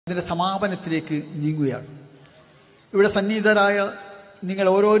ഇതിൻ്റെ സമാപനത്തിലേക്ക് നീങ്ങുകയാണ്. ഇവിടെ സന്നിഹിതരായ നിങ്ങൾ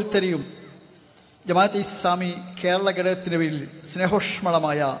ഓരോരുത്തരെയും ജമാഅത്തെ ഇസ്ലാമി കേരള ഘടകത്തിൻ്റെ പേരിൽ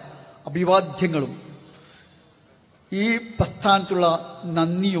സ്നേഹോഷ്മളമായ അഭിവാദ്യങ്ങളും ഈ പ്രസ്ഥാനത്തുള്ള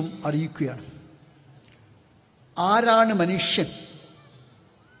നന്ദിയും അറിയിക്കുകയാണ്. ആരാണ് മനുഷ്യൻ?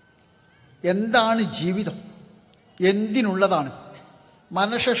 എന്താണ് ജീവിതം? എന്തിനുള്ളതാണ്?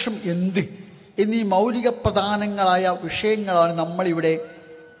 മരണശേഷം എന്ത്? എന്നീ മൗലിക പ്രധാനങ്ങളായ വിഷയങ്ങളാണ് നമ്മളിവിടെ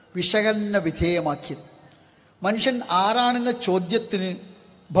വിശകലന വിധേയമാക്കിയത്. മനുഷ്യൻ ആരാണെന്ന ചോദ്യത്തിന്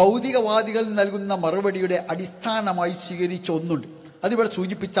ഭൗതികവാദികൾ നൽകുന്ന മറുപടിയുടെ അടിസ്ഥാനമായി സ്വീകരിച്ച ഒന്നുണ്ട്. അതിവിടെ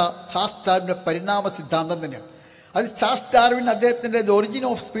സൂചിപ്പിച്ച ചാൾസ് ഡാർവിൻ്റെ പരിണാമ സിദ്ധാന്തം തന്നെയാണ്. അത് ചാൾസ് ഡാർവിൻ അദ്ദേഹത്തിൻ്റെ ദ ഒറിജിൻ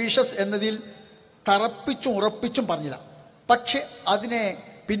ഓഫ് സ്പീഷ്യസ് എന്നതിൽ തറപ്പിച്ചും ഉറപ്പിച്ചും പറഞ്ഞില്ല. പക്ഷെ അതിനെ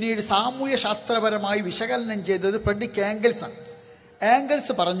പിന്നീട് സാമൂഹ്യ ശാസ്ത്രപരമായി വിശകലനം ചെയ്തത് ഫ്രെഡറിക് ആംഗൽസാണ്.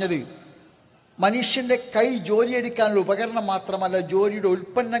 ആംഗൽസ് പറഞ്ഞത് മനുഷ്യൻ്റെ കൈ ജോലിയെടുക്കാനുള്ള ഉപകരണം മാത്രമല്ല, ജോലിയുടെ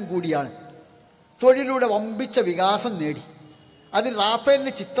ഉൽപ്പന്നം കൂടിയാണ്. തൊഴിലൂടെ വമ്പിച്ച വികാസം നേടി. അതിൽ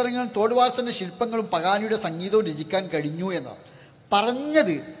റാഫേലിൻ്റെ ചിത്രങ്ങളും തോടുവാസൻ്റെ ശില്പങ്ങളും പഗാനിയുടെ സംഗീതവും രചിക്കാൻ കഴിഞ്ഞു എന്നാണ്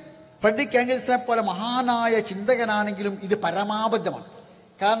പറഞ്ഞത്. ഫ്രെഡറിക് ആംഗൽസിനെ പോലെ മഹാനായ ചിന്തകനാണെങ്കിലും ഇത് പരമാബദ്ധമാണ്.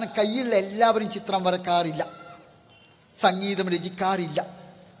 കാരണം കയ്യിലുള്ള എല്ലാവരും ചിത്രം വരക്കാറില്ല, സംഗീതം രചിക്കാറില്ല.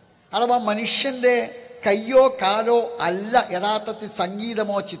 അഥവാ മനുഷ്യൻ്റെ കയ്യോ കാലോ അല്ല യഥാർത്ഥത്തിൽ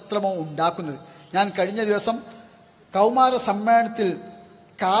സംഗീതമോ ചിത്രമോ ഉണ്ടാക്കുന്നത്. ഞാൻ കഴിഞ്ഞ ദിവസം കൗമാര സമ്മേളനത്തിൽ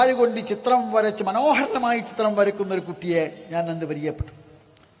കാലുകൊണ്ട് ചിത്രം വരച്ച് മനോഹരമായി ചിത്രം വരയ്ക്കുന്ന ഒരു കുട്ടിയെ ഞാൻ അന്ന് പരിചയപ്പെട്ടു.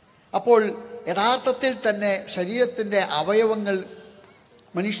 അപ്പോൾ യഥാർത്ഥത്തിൽ തന്നെ ശരീരത്തിൻ്റെ അവയവങ്ങൾ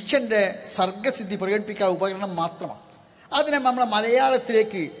മനുഷ്യൻ്റെ സർഗസിദ്ധി പ്രകടിപ്പിക്കാൻ ഉപകരണം മാത്രമാണ്. അതിനെ നമ്മളെ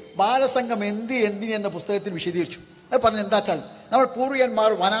മലയാളത്തിലേക്ക് ബാലസംഘം എന്തിന് എന്ന പുസ്തകത്തിൽ വിശദീകരിച്ചു. അത് പറഞ്ഞ് എന്താ വെച്ചാൽ, നമ്മൾ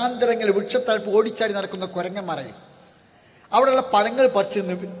പൂർവികന്മാർ വനാന്തരങ്ങളിൽ വൃക്ഷത്തലപ്പ് ഓടിച്ചാടി നടക്കുന്ന കുരങ്ങന്മാരായി. അവിടെയുള്ള പഴങ്ങൾ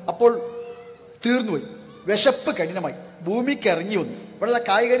പറിച്ച് അപ്പോൾ തീർന്നുപോയി. വിശപ്പ് കഠിനമായി. ഭൂമിക്ക് ഇറങ്ങി വന്നു. ഇവിടെയുള്ള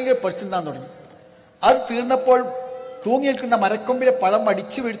കായ്കനികൾ പറിച്ചിന്താൻ തുടങ്ങി. അത് തീർന്നപ്പോൾ തൂങ്ങി നിൽക്കുന്ന മരക്കൊമ്പിലെ പഴം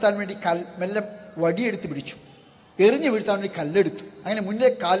അടിച്ചു വീഴ്ത്താൻ വേണ്ടി മെല്ലെ വടിയെടുത്ത് പിടിച്ചു. എറിഞ്ഞു വീഴ്ത്താൻ വേണ്ടി കല്ലെടുത്തു. അങ്ങനെ മുന്നേ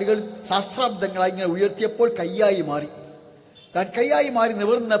കാലുകൾ സഹസ്രാബ്ദങ്ങളായി ഇങ്ങനെ ഉയർത്തിയപ്പോൾ കയ്യായി മാറി. താൻ കയ്യായി മാറി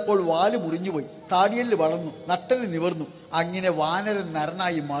നിവർന്നപ്പോൾ വാല് മുറിഞ്ഞുപോയി. താടിയല് വളർന്നു, നട്ടല് നിവർന്നു. അങ്ങനെ വാനരൻ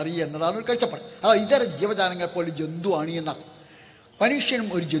നരനായി മാറി എന്നതാണ് ഒരു കാഴ്ചപ്പാട്. അതാ ഇതര ജീവജാലങ്ങളെ പോലെ ജന്തുവാണ് എന്നർത്ഥം. മനുഷ്യനും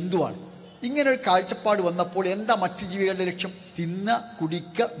ഒരു ജന്തുവാണ്. ഇങ്ങനെ ഒരു കാഴ്ചപ്പാട് വന്നപ്പോൾ എന്താ മറ്റു ജീവികളുടെ ലക്ഷ്യം? തിന്ന,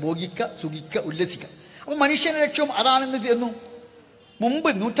 കുടിക്ക, ഭോഗിക്ക, സുഖിക്ക, ഉല്ലസിക്ക. അപ്പോൾ മനുഷ്യൻ്റെ ലക്ഷ്യവും അതാണെന്ന് തീർന്നു. മുമ്പ്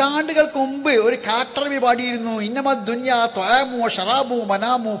നൂറ്റാണ്ടുകൾക്ക് മുമ്പ് ഒരു കാട്ടറബി പാടിയിരുന്നു, ഇന്നമദ് ദുനിയാ ത്വഅമു ശറാബു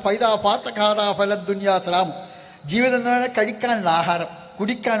മനാമു ഫൈദാ ഫാതഖാദ ഫലദ് ദുനിയാ സലാമു. ജീവിതം എന്ന് പറഞ്ഞാൽ കഴിക്കാനുള്ള ആഹാരം,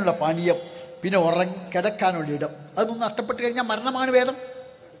 കുടിക്കാനുള്ള പാനീയം, പിന്നെ കിടക്കാനുള്ള ഇടം. അതൊന്നും നഷ്ടപ്പെട്ട് കഴിഞ്ഞാൽ മരണമാണ് വേദം.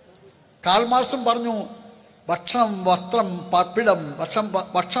 കാൾ മാർക്സും പറഞ്ഞു, ഭക്ഷണം, വസ്ത്രം, പാർപ്പിടം,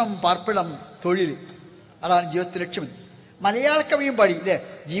 ഭക്ഷണം, പാർപ്പിടം, തൊഴിൽ, അതാണ് ജീവിതത്തിൻ്റെ ലക്ഷ്യമെന്ന്. മലയാള കവിയും പാടി ഇല്ലേ,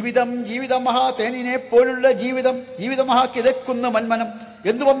 ജീവിതം ജീവിതം മഹാ തേനിനെ പോലുള്ള ജീവിതം, ജീവിത മഹാ കിതക്കുന്ന മന്മനം,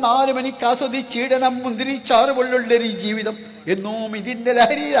 എന്തു വന്നാലും എനിക്ക് ആസ്വദിച്ചിടണം മുന്തിരി ചാറ് പോലുള്ളൊരു ഈ ജീവിതം, എന്നും ഇതിൻ്റെ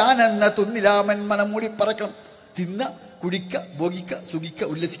ലഹരിയാനെന്ന തുന്നിലാമന്മനം മൂടി പറക്കണം. തിന്ന, കുടിക്ക, ഭോഗിക്ക, സുഖിക്ക,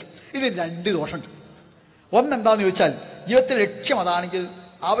 ഉല്ലസിക്ക. ഇത് രണ്ട് ദോഷമുണ്ട്. ഒന്നെന്താണെന്ന് ചോദിച്ചാൽ, ജീവിതത്തിൻ്റെ ലക്ഷ്യം അതാണെങ്കിൽ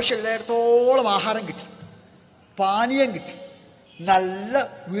ആവശ്യമില്ലായിടത്തോളം ആഹാരം കിട്ടി, പാനീയം കിട്ടി, നല്ല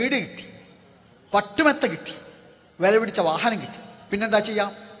വീട് കിട്ടി, പട്ടുമെത്ത കിട്ടി, വില പിടിച്ച വാഹനം കിട്ടി. പിന്നെന്താ ചെയ്യാം?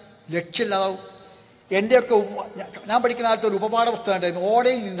 ലക്ഷ്യമില്ലാതാവും. എൻ്റെയൊക്കെ ഞാൻ പഠിക്കുന്ന കാലത്ത് ഒരു ഉപപാഠ പുസ്തകം ഉണ്ടായിരുന്നു,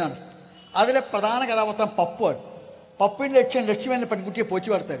 ഓടയിൽ നിന്നാണ്. അതിലെ പ്രധാന കഥാപാത്രം പപ്പുവാണ്. പപ്പുവിൻ്റെ ലക്ഷ്യം എന്ന പെൺകുട്ടിയെ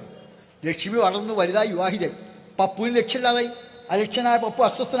പോറ്റി വളർത്തായിരുന്നു. ലക്ഷ്മി വളർന്നു വലുതായി വിവാഹിതയായി. പപ്പുവിന് ലക്ഷ്യമില്ലാതായി. അലക്ഷ്യനായ പപ്പു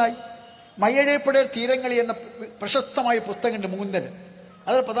അസ്വസ്ഥനായി. മയ്യഴയപ്പുഴ തീരങ്ങളി എന്ന പ്രശസ്തമായ പുസ്തകമുണ്ട് മുകുന്ദന്.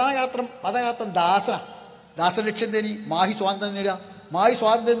 അതിൽ പദയാത്രം ദാസനാണ്. ദാസൻ ലക്ഷ്യം തേടി മാഹി സ്വാതന്ത്ര്യം നേടുക. മാഹി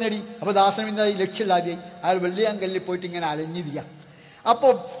സ്വാതന്ത്ര്യം നേടി. അപ്പോൾ ദാസനം ഇന്നായി ലക്ഷ്യമില്ലാതെയായി. അയാൾ വെള്ളിയാങ്കല്ലിൽ പോയിട്ട് ഇങ്ങനെ അലഞ്ഞിരിക്കുക.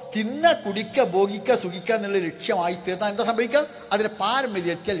 അപ്പോൾ തിന്ന, കുടിക്ക, ഭോഗിക്ക, സുഖിക്ക എന്നുള്ള ലക്ഷ്യമായി തീർന്നാൽ എന്താ സംഭവിക്കുക? അതിൻ്റെ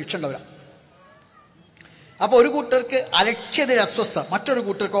പാരമ്പര്യം എത്തിയാൽ ലക്ഷ്യം ഉണ്ടാവില്ല. അപ്പോൾ ഒരു കൂട്ടർക്ക് അലക്ഷ്യതയുടെ അസ്വസ്ഥ, മറ്റൊരു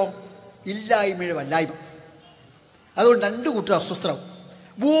കൂട്ടർക്കോ ഇല്ലായ്മയുടെ വല്ലായ്മ. അതുകൊണ്ട് രണ്ട് കൂട്ടരും അസ്വസ്ഥരാകും.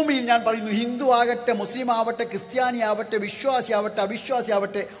 ഭൂമിയിൽ ഞാൻ പറയുന്നു, ഹിന്ദു ആകട്ടെ, മുസ്ലിം ആവട്ടെ, ക്രിസ്ത്യാനി ആവട്ടെ, വിശ്വാസി ആവട്ടെ, അവിശ്വാസി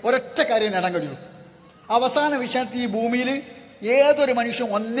ആവട്ടെ, ഒരൊറ്റ കാര്യം നേടാൻ കഴിയുള്ളൂ. അവസാന വിഷയത്തിൽ ഈ ഭൂമിയിൽ ഏതൊരു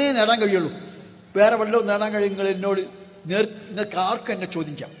മനുഷ്യനും ഒന്നേ നേടാൻ കഴിയുള്ളൂ. വേറെ വല്ലതും നേടാൻ കഴിയുമെങ്കിൽ എന്നോട് നിങ്ങൾക്ക് ആർക്കും എന്നെ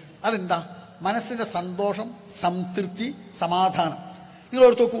ചോദിക്കാം. അതെന്താ? മനസ്സിൻ്റെ സന്തോഷം, സംതൃപ്തി, സമാധാനം. നിങ്ങൾ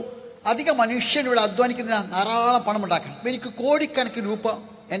ഓർത്ത് നോക്കൂ, അധിക മനുഷ്യനിവിടെ അധ്വാനിക്കുന്നതിനാണ് ധാരാളം പണം ഉണ്ടാക്കാൻ. എനിക്ക് കോടിക്കണക്കിന് രൂപ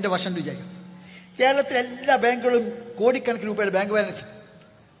എൻ്റെ വശം വിചാരിക്കാം. കേരളത്തിലെ എല്ലാ ബാങ്കുകളും കോടിക്കണക്കിന് രൂപയുടെ ബാങ്ക് ബാലൻസ്.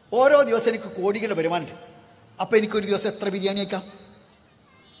 ഓരോ ദിവസം എനിക്ക് കോടികളുടെ വരുമാനമുണ്ട്. അപ്പോൾ എനിക്കൊരു ദിവസം എത്ര ബിരിയാണി കഴിക്കാം?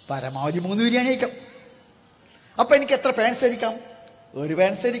 പരമാവധി 3 ബിരിയാണി കഴിക്കാം. അപ്പോൾ എനിക്ക് എത്ര പാൻസ് ധരിക്കാം? 1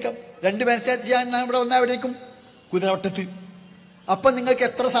 പാൻസ് ധരിക്കാം. 2 പാൻസ് ഞാൻ ഇവിടെ വന്നാൽ എവിടേക്കും? കുതിരവട്ടത്ത്. അപ്പം നിങ്ങൾക്ക്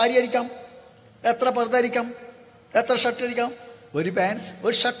എത്ര സാരി അടിക്കാം, എത്ര പർദ്ദ അടിക്കാം, എത്ര ഷർട്ട് അടിക്കാം? ഒരു പാൻസ്,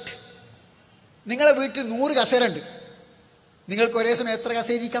 ഒരു ഷർട്ട്. നിങ്ങളെ വീട്ടിൽ 100 കസേര ഉണ്ട്. നിങ്ങൾക്ക് ഒരേ സമയം എത്ര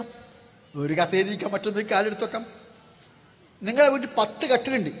കസേര ഇരിക്കാം? ഒരു കസേര ഇരിക്കാം, മറ്റൊന്ന് കാലെടുത്ത് വെക്കാം. നിങ്ങളെ വീട്ടിൽ 10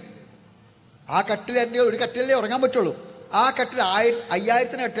 കട്ടിലുണ്ട്. ആ കട്ടിൽ എൻ്റെ ഒരു കട്ടിലല്ലേ ഉറങ്ങാൻ പറ്റുള്ളൂ. ആ കട്ടിൽ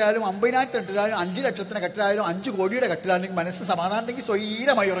 5000-ത്തിന് കട്ടിലായാലും 50,000-ത്തിന് കട്ടിലായാലും 5 ലക്ഷത്തിന് കട്ടിലായാലും 5 കോടിയുടെ കട്ടിലാണെങ്കിൽ മനസ്സിന് സമാധാനം ഉണ്ടെങ്കിൽ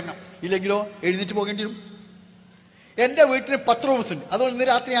സ്വൈരമായി ഉറങ്ങാം. ഇല്ലെങ്കിലോ എഴുന്നേറ്റ് പോകേണ്ടി വരും. എൻ്റെ വീട്ടിൽ 10 റൂംസ് ഉണ്ട്. അതുകൊണ്ട് ഇന്ന്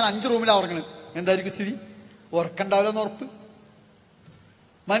രാത്രി ഞാൻ 5 റൂമിലാണ് ഉറങ്ങുന്നത്. എന്തായിരിക്കും സ്ഥിതി? ഉറക്കണ്ടാവില്ലെന്ന് ഉറപ്പ്.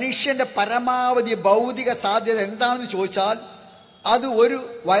 മനുഷ്യൻ്റെ പരമാവധി ഭൗതിക സാധ്യത എന്താണെന്ന് ചോദിച്ചാൽ അത് ഒരു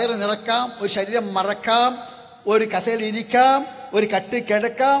വയറ് നിറക്കാം, ഒരു ശരീരം മറക്കാം, ഒരു കസേരയിൽ ഇരിക്കാം, ഒരു കട്ടിൽ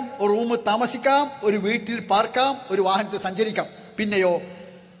കിടക്കാം, ഒരു റൂമിൽ താമസിക്കാം, ഒരു വീട്ടിൽ പാർക്കാം, ഒരു വാഹനത്തിൽ സഞ്ചരിക്കാം. പിന്നെയോ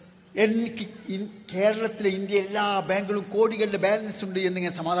എനിക്ക് കേരളത്തിലെ ഇന്ത്യ എല്ലാ ബാങ്കുകളും കോടികളുടെ ബാലൻസ് ഉണ്ട്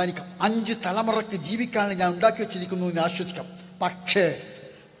എന്നിങ്ങനെ സമാധാനിക്കാം. 5 തലമുറയ്ക്ക് ജീവിക്കാനുള്ള ഞാൻ ഉണ്ടാക്കി വെച്ചിരിക്കുന്നു എന്ന് ആശ്വസിക്കാം. പക്ഷേ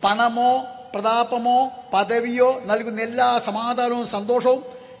പണമോ പ്രതാപമോ പദവിയോ നൽകുന്ന എല്ലാ സമാധാനവും സന്തോഷവും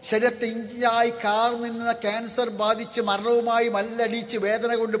ശരീരത്തെ ഇഞ്ചിയായി കാർന്നു നിന്ന ക്യാൻസർ ബാധിച്ച് മരണവുമായി മല്ലടിച്ച്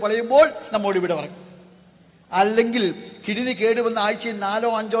വേദന കൊണ്ട് പളയുമ്പോൾ നമ്മോട് ഇവിടെ പറയും. അല്ലെങ്കിൽ കിഡ്നി കേടുവന്ന ആഴ്ചയിൽ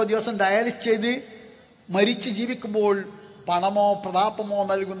 4-5 ദിവസം ഡയാലിസിസ് ചെയ്ത് മരിച്ച് ജീവിക്കുമ്പോൾ പണമോ പ്രതാപമോ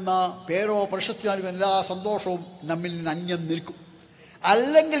നൽകുന്ന പേരോ പ്രശസ്തി നൽകുന്ന എല്ലാ സന്തോഷവും നമ്മിൽ നിന്ന് അന്യം നിൽക്കും.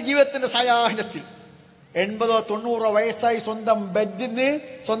 അല്ലെങ്കിൽ ജീവിതത്തിൻ്റെ സായാഹ്നത്തിൽ 80-90 വയസ്സായി സ്വന്തം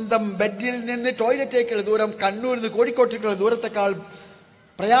ബെഡിൽ നിന്ന് ടോയ്ലറ്റേക്കുള്ള ദൂരം കണ്ണൂരിൽ നിന്ന് കോഴിക്കോട്ടേക്കുള്ള ദൂരത്തെക്കാൾ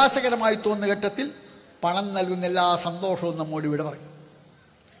പ്രയാസകരമായി തോന്നുന്ന ഘട്ടത്തിൽ പണം നൽകുന്ന എല്ലാ സന്തോഷവും നമ്മോട് ഇവിടെ പറയും.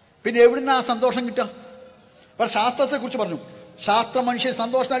 പിന്നെ എവിടുന്ന് ആ സന്തോഷം കിട്ടുക? അപ്പോൾ ശാസ്ത്രത്തെക്കുറിച്ച് പറഞ്ഞു. ശാസ്ത്രം മനുഷ്യന്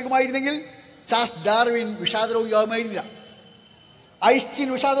സന്തോഷം നൽകുമായിരുന്നെങ്കിൽ ചാൾസ് ഡാർവിൻ വിഷാദരോഗിയാവുമായിരുന്നില്ല, ഐൻസ്റ്റീൻ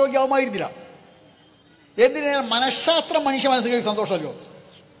വിഷാദരോഗിയാവുമായിരുന്നില്ല. എന്തിനാണ് മനഃശാസ്ത്രം മനുഷ്യ മനസ്സിലേക്ക് സന്തോഷമല്ലോ.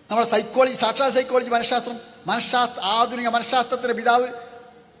 നമ്മുടെ സൈക്കോളജി, സാക്ഷാൽ സൈക്കോളജി, ആധുനിക മനഃശാസ്ത്രത്തിൻ്റെ പിതാവ്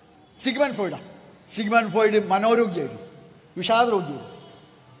സിഗ്മണ്ട് ഫ്രോയിഡ് മനോരോഗിയായിരുന്നു, വിഷാദരോഗിയായിരുന്നു.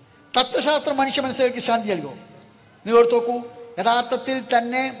 തത്വശാസ്ത്രം മനുഷ്യ മനസ്സിലേക്ക് ശാന്തി നൽകുമോ? നിങ്ങൾ ഓർത്ത് നോക്കൂ. യഥാർത്ഥത്തിൽ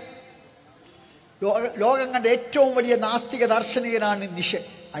തന്നെ ലോകം കണ്ട ഏറ്റവും വലിയ നാസ്തിക ദാർശനികനാണ് നിഷെ.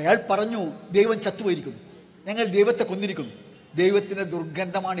 അയാൾ പറഞ്ഞു ദൈവം ചത്തുപോയിരിക്കുന്നു, ഞങ്ങൾ ദൈവത്തെ കൊന്നിരിക്കുന്നു, ദൈവത്തിൻ്റെ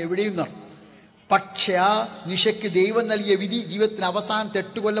ദുർഗന്ധമാണ് എവിടെയും നടന്നു. പക്ഷേ ആ നിഷയ്ക്ക് ദൈവം നൽകിയ വിധി ജീവിതത്തിന് അവസാനത്തെ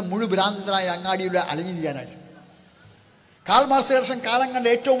 8 കൊല്ലം മുഴുഭ്രാന്തനായ അങ്ങാടിയുടെ അലഞ്ഞു ചെയ്യാനായി. കാൾ മാർക്സിന് ശേഷം കാലം കണ്ട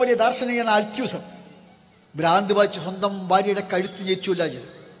ഏറ്റവും വലിയ ദാർശനികനാണ് അൽക്യൂസർ. ഭ്രാന്ത് വായിച്ച് സ്വന്തം ഭാര്യയുടെ കഴുത്ത് ജയിച്ചില്ല ചെയ്തു.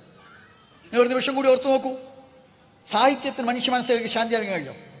 ഒരു നിമിഷം കൂടി ഓർത്തു നോക്കൂ. സാഹിത്യത്തിന് മനുഷ്യ മനസ്സിലേക്ക് ശാന്തി നൽകാൻ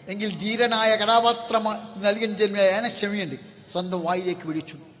കഴിയും എങ്കിൽ ധീരനായ കഥാപാത്രം നൽകുന്ന ജന്മ ക്ഷമയുണ്ട്, സ്വന്തം വായിലേക്ക്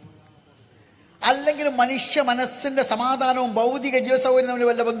പിടിച്ചു. അല്ലെങ്കിൽ മനുഷ്യ മനസ്സിൻ്റെ സമാധാനവും ഭൗതിക ജീവസൗകര്യം തമ്മിൽ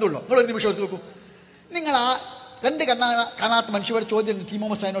വല്ല ബന്ധമുള്ളൂ? നിങ്ങളൊരു നിമിഷം ഓർത്ത് നോക്കൂ. നിങ്ങൾ ആ 2 കണ്ണ് കാണാത്ത മനുഷ്യരോട് ചോദ്യമുണ്ട്, ടി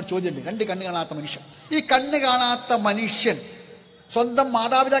മുഹമ്മദ് സാഹിബിനോട് ചോദ്യമുണ്ട്. 2 കണ്ണ് കാണാത്ത മനുഷ്യൻ. ഈ കണ്ണ് കാണാത്ത മനുഷ്യൻ സ്വന്തം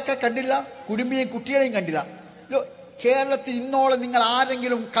മാതാപിതാക്കളെ കണ്ടില്ല, കുടുംബിയെയും കുട്ടികളെയും കണ്ടില്ല. കേരളത്തിൽ ഇന്നോളം നിങ്ങൾ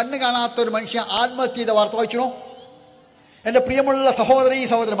ആരെങ്കിലും കണ്ണ് കാണാത്ത ഒരു മനുഷ്യൻ ആത്മഹത്യ ചെയ്ത വാർത്ത വായിച്ചണോ? എൻ്റെ പ്രിയമുള്ള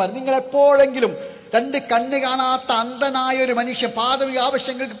സഹോദരന്മാർ, നിങ്ങളെപ്പോഴെങ്കിലും 2 കണ്ണ് കാണാത്ത അന്ധനായ ഒരു മനുഷ്യൻ, പ്രാഥമിക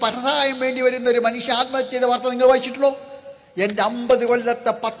ആവശ്യങ്ങൾക്ക് പരസഹായം വേണ്ടി വരുന്ന ഒരു മനുഷ്യൻ ആത്മഹത്യ ചെയ്ത വാർത്ത നിങ്ങൾ വായിച്ചിട്ടുള്ളൂ? എൻ്റെ 50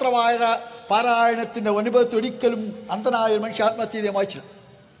 കൊല്ലത്തെ പാരായണത്തിൻ്റെ അനുഭവത്തിൽ ഒരിക്കലും അന്ധനായ ഒരു മനുഷ്യ ആത്മഹത്യ ചെയ്ത് വായിച്ചില്ല.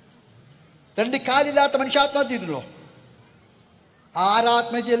 2 കാലില്ലാത്ത മനുഷ്യ ആത്മഹത്യ ചെയ്തിട്ടുള്ളൂ?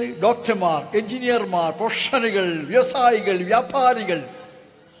 ആരാത്മഹത്യ? ഡോക്ടർമാർ, എഞ്ചിനീയർമാർ, പ്രൊഫഷണലുകൾ, വ്യവസായികൾ, വ്യാപാരികൾ.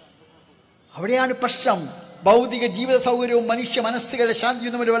 അവിടെയാണ് പ്രശ്നം. ഭൗതിക ജീവിത സൗകര്യവും മനുഷ്യ മനസ്സുകളുടെ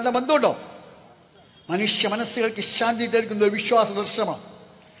ശാന്തിയും തമ്മിൽ വല്ല ബന്ധമുണ്ടോ? മനുഷ്യ മനസ്സുകൾക്ക് ശാന്തി എടുക്കുന്ന ഒരു വിശ്വാസ ദർശനമാണ്.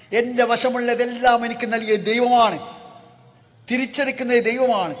 എൻ്റെ വശമുള്ളതെല്ലാം എനിക്ക് നൽകിയ ദൈവമാണ്, തിരിച്ചെടുക്കുന്നത്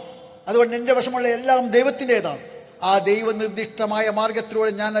ദൈവമാണ്. അതുകൊണ്ട് എൻ്റെ വശമുള്ള എല്ലാം ദൈവത്തിൻ്റെതാണ്. ആ ദൈവനിർദ്ദിഷ്ടമായ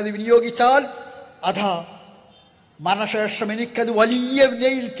മാർഗത്തിലൂടെ ഞാൻ അത് വിനിയോഗിച്ചാൽ അതാ മരണശേഷം എനിക്കത് വലിയ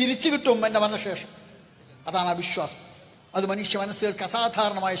വിലയിൽ തിരിച്ചു കിട്ടും. എൻ്റെ മരണശേഷം അതാണ് ആ വിശ്വാസം. അത് മനുഷ്യ മനസ്സുകൾക്ക്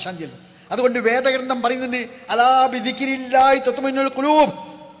അസാധാരണമായ ശാന്തിയല്ല. അതുകൊണ്ട് വേദഗ്രന്ഥം പറയുന്നുണ്ട്, അലാ ബിദിക്രില്ലാഹി തത്മഇന്നുൽ ഖുലൂബ്,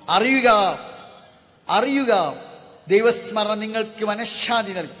 അറിയുക ദൈവസ്മരണ നിങ്ങൾക്ക്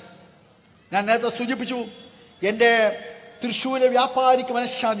മനഃശാന്തി നൽകും. ഞാൻ നേരത്തെ സൂചിപ്പിച്ചു, എൻ്റെ തൃശ്ശൂരിലെ വ്യാപാരിക്ക്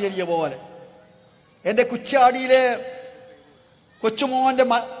മനഃശാന്തി നൽകിയ പോലെ, എൻ്റെ കുറ്റ്യാടിയിലെ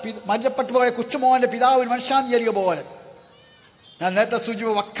മരണപ്പെട്ടു പോയ കൊച്ചുമോൻ്റെ പിതാവിന് മനഃശാന്തി നൽകിയ പോലെ, ഞാൻ നേരത്തെ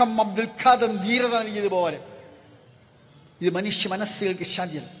സൂചിപ്പിച്ച വക്കം അബ്ദുൽ ഖാദർ ധീരത നൽകിയതുപോലെ ഇത് മനുഷ്യ മനസ്സുകൾക്ക്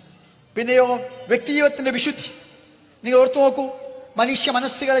ശാന്തിയാണ്. പിന്നെയോ വ്യക്തിജീവിതത്തിൻ്റെ വിശുദ്ധി. നിങ്ങൾ ഓർത്തു നോക്കൂ, മനുഷ്യ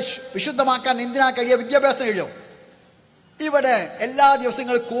മനസ്സുകളെ വിശുദ്ധമാക്കാൻ എന്തിനാ കഴിയുക? വിദ്യാഭ്യാസം കഴിയോ? ഇവിടെ എല്ലാ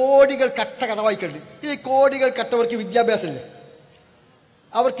ദിവസങ്ങളും കോടികൾ കട്ട കഥ വായിക്കുന്നുണ്ട്. ഈ കോടികൾ കട്ടവർക്ക് വിദ്യാഭ്യാസമില്ലേ?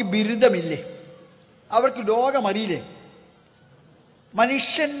 അവർക്ക് ബിരുദമില്ലേ? അവർക്ക് ലോകമറിയില്ലേ?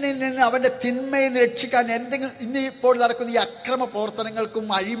 മനുഷ്യനിൽ നിന്ന് അവൻ്റെ തിന്മയിൽ നിന്ന് രക്ഷിക്കാൻ എന്തെങ്കിലും ഇന്ന് ഇപ്പോൾ നടക്കുന്ന ഈ അക്രമ പ്രവർത്തനങ്ങൾക്കും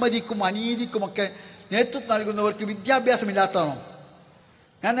അഴിമതിക്കും അനീതിക്കുമൊക്കെ നേതൃത്വം നൽകുന്നവർക്ക് വിദ്യാഭ്യാസമില്ലാത്തതാണോ?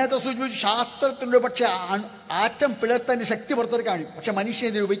 ഞാൻ നേരത്തെ സൂചിപ്പിച്ചു, ശാസ്ത്രത്തിൻ്റെ പക്ഷേ ആറ്റം പിളർത്തതിൻ്റെ ശക്തി പുറത്തെടുക്കാൻ കഴിയും, പക്ഷെ മനുഷ്യനെ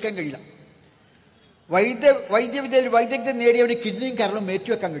ഇതിൽ ഉപയോഗിക്കാൻ കഴിയില്ല. വൈദ്യവിദ്യയിൽ വൈദഗ്ധ്യം നേടിയവന് കിഡ്നിയും കരളും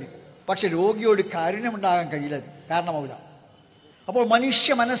മാറ്റിവെക്കാൻ കഴിയും, പക്ഷെ രോഗിയോട് കാരുണ്യമുണ്ടാകാൻ കഴിയില്ല, കാരണമാവില്ല. അപ്പോൾ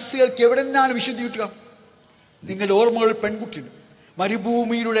മനുഷ്യ മനസ്സുകൾക്ക് എവിടെ നിന്നാണ് വിശുദ്ധി കിട്ടുക? നിങ്ങളുടെ ഓർമ്മകൾ പെൺകുട്ടിയുണ്ട്.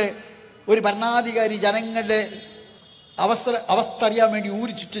 മരുഭൂമിയിലൂടെ ഒരു ഭരണാധികാരി ജനങ്ങളുടെ അവസ്ഥ അറിയാൻ വേണ്ടി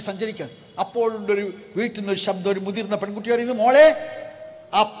ഊരി ചുറ്റി സഞ്ചരിക്കുകയാണ്. അപ്പോഴുണ്ടൊരു വീട്ടിൽ നിന്നൊരു ശബ്ദം, ഒരു മുതിർന്ന പെൺകുട്ടി പറയുന്നു, മോളെ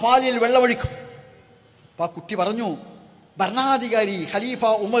ആ പാലിൽ വെള്ളമൊഴിക്കും. അപ്പോൾ ആ കുട്ടി പറഞ്ഞു, ഭരണാധികാരി ഖലീഫ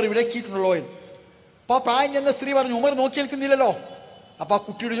ഉമർ വിലക്കിയിട്ടുണ്ടല്ലോ എന്ന്. അപ്പോൾ ആ പ്രായം ചെന്ന സ്ത്രീ പറഞ്ഞു, ഉമർ നോക്കി നിൽക്കുന്നില്ലല്ലോ. അപ്പോൾ ആ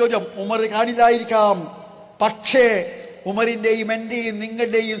കുട്ടിയുടെ ചോദ്യം, ഉമർ കാണില്ലായിരിക്കാം, പക്ഷേ ഉമറിൻ്റെയും എൻ്റെയും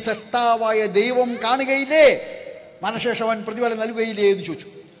നിങ്ങളുടെയും സൃഷ്ടാവായ ദൈവം കാണുകയില്ലേ? മനഃശേഷം അവൻ പ്രതിഫലം നൽകുകയില്ലേ എന്ന് ചോദിച്ചു.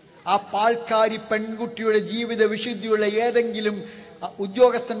 ആ പാൽക്കാരി പെൺകുട്ടിയുടെ ജീവിത വിശുദ്ധിയുള്ള ഏതെങ്കിലും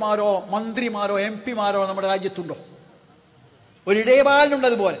ഉദ്യോഗസ്ഥന്മാരോ മന്ത്രിമാരോ MP-മാരോ നമ്മുടെ രാജ്യത്തുണ്ടോ? ഒരിടയപാലനുണ്ട്.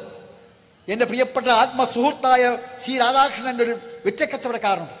 അതുപോലെ എൻ്റെ പ്രിയപ്പെട്ട ആത്മസുഹൃത്തായ സി രാധാകൃഷ്ണൻ്റെ ഒരു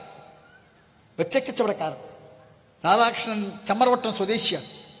വെറ്റക്കച്ചവടക്കാരനുണ്ട്. രാധാകൃഷ്ണൻ ചമ്മർവട്ടം സ്വദേശിയാണ്.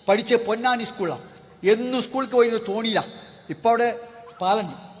 പഠിച്ച് പൊന്നാനി സ്കൂളിലാണ്. എന്നും സ്കൂളിൽ പോയിരുന്നത് തോണിയിലാണ്. ഇപ്പോൾ അവിടെ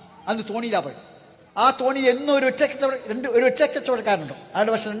പാലുണ്ട്, അന്ന് തോണിയിലാണ് പോയത്. ആ തോണിയിൽ എന്നും ഒരു ഒറ്റക്കച്ചവടക്കാരുണ്ടോ.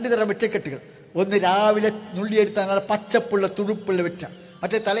 അയാളുടെ പക്ഷേ 2 തരം വെറ്റക്കെട്ടുകൾ. ഒന്ന് രാവിലെ നുള്ളിയെടുത്താൽ നല്ല പച്ചപ്പുള്ള തുടുപ്പുള്ള വെറ്റ,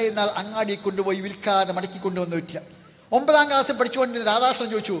 മറ്റേ തലേന്നാൾ അങ്ങാടി കൊണ്ടുപോയി വിൽക്കാതെ മടക്കി കൊണ്ടുവന്ന് വെറ്റ. 9ാം ക്ലാസ്സിൽ പഠിച്ചുകൊണ്ട് രാധാകൃഷ്ണൻ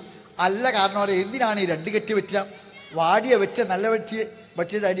ചോദിച്ചു, അല്ല കാരണം അവരെ എന്തിനാണ് ഈ 2 കെട്ടി വെറ്റ? വാടിയ വെറ്റ നല്ല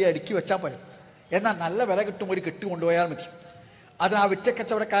വെറ്റിയുടെ അടി അടുക്കി വെച്ചാൽ പോലും, എന്നാൽ നല്ല വില കിട്ടും, ഒരു കെട്ട് കൊണ്ടുപോയാൽ മതി. അതിന് ആ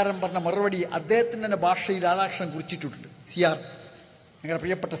വെറ്റക്കച്ചവടക്കാരൻ പറഞ്ഞ മറുപടി അദ്ദേഹത്തിൻ്റെ തന്നെ ഭാഷയിൽ രാധാകൃഷ്ണൻ കുറിച്ചിട്ടുണ്ട്. CR, ഞങ്ങളുടെ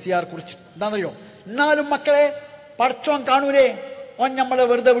പ്രിയപ്പെട്ട CR കുറിച്ച് എന്താണെന്നറിയോ? എന്നാലും മക്കളെ പഠിച്ചോൻ കാണൂരേ, ഓൻ നമ്മളെ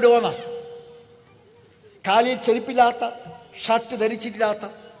വെറുതെ വിടുവോന്നാ. കാലിൽ ചെരുപ്പില്ലാത്ത, ഷർട്ട് ധരിച്ചിട്ടില്ലാത്ത,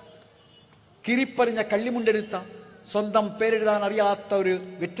 കിരിപ്പറിഞ്ഞ കള്ളിമുണ്ടെടുത്ത, സ്വന്തം പേരെഴുതാൻ അറിയാത്ത ഒരു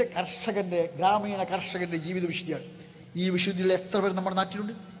ഗ്രാമീണ കർഷകൻ്റെ ജീവിത വിശുദ്ധിയാണ്. ഈ വിശുദ്ധിയുള്ള എത്ര പേർ നമ്മുടെ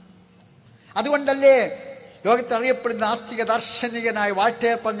നാട്ടിലുണ്ട്? അതുകൊണ്ടല്ലേ ലോകത്ത് അറിയപ്പെടുന്ന നാസ്തിക ദാർശനികനായ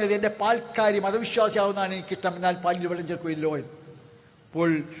വാൾട്ടേർ പറഞ്ഞത്, എൻ്റെ പാൽക്കാരി മതവിശ്വാസിയാവുന്നതാണ് എനിക്കിഷ്ടം, എന്നാൽ പാലിൽ വെള്ളം ചേർക്കുകയില്ലോ എന്ന്. അപ്പോൾ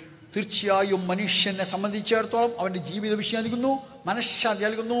തീർച്ചയായും മനുഷ്യനെ സംബന്ധിച്ചിടത്തോളം അവൻ്റെ ജീവിത വിഷയം നൽകുന്നു, മനഃശാന്തി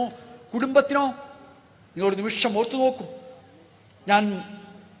നൽകുന്നു. കുടുംബത്തിനോ? നിങ്ങളൊരു നിമിഷം ഓർത്തു നോക്കൂ. ഞാൻ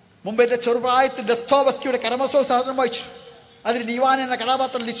മുമ്പത്തെ ചെറുപ്രായത്തിൽ ദസ്തോവസ്കിയുടെ കരമസോ സാധനം വായിച്ചു. അതിൽ ഇവാൻ എന്ന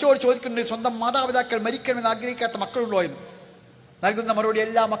കഥാപാത്രം ലിസോട് ചോദിക്കുന്നുണ്ട്, സ്വന്തം മാതാപിതാക്കൾ മരിക്കണമെന്ന് ആഗ്രഹിക്കാത്ത മക്കളുണ്ടോ എന്ന്. നൽകുന്ന മറുപടി,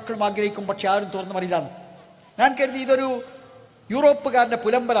 എല്ലാ മക്കളും ആഗ്രഹിക്കും, പക്ഷെ ആരും തുറന്നു പറയില്ലാന്ന്. ഞാൻ കരുതി ഇതൊരു യൂറോപ്പുകാരൻ്റെ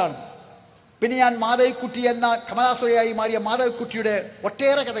പുലമ്പലാണ്. പിന്നെ ഞാൻ മാധവിക്കുട്ടി എന്ന കമലാസുരയായി മാറിയ മാധവിക്കുട്ടിയുടെ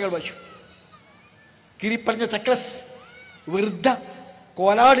ഒട്ടേറെ കഥകൾ വായിച്ചു. കിരിപ്പറിഞ്ഞ ചക്രസ്, വൃദ്ധ,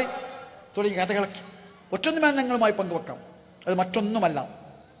 കോലാട് തുടങ്ങിയ കഥകളൊക്കെ ഒറ്റൊന്നും ഞാൻ ഞങ്ങളുമായി പങ്കുവെക്കാം. അത് മറ്റൊന്നുമല്ല,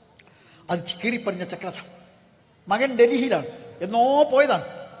 അത് കീറിപ്പറിഞ്ഞ ചക്രസ. മകൻ ഡൽഹിയിലാണ്, എന്നോ പോയതാണ്,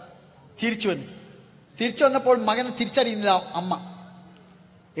 തിരിച്ചു വന്നപ്പോൾ മകനെ തിരിച്ചറിയുന്നില്ല അമ്മ.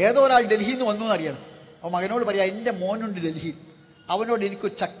 ഏതോ ഒരാൾ ഡൽഹിയിൽ നിന്ന് വന്നു എന്നറിയണം. അപ്പോൾ മകനോട് പറയാം, എൻ്റെ മോനുണ്ട് ഡൽഹിയിൽ, അവനോട്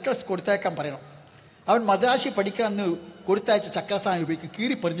എനിക്കൊരു ചക്രസ് കൊടുത്തേക്കാൻ പറയണം. അവൻ മദ്രാശി പഠിക്കണമെന്ന് കൊടുത്തയച്ച ചക്രസാണ് ഉപയോഗിക്കും,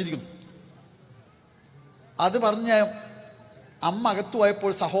 കീറിപ്പറിഞ്ഞിരിക്കുന്നു. അത് പറഞ്ഞ് അമ്മ അകത്തു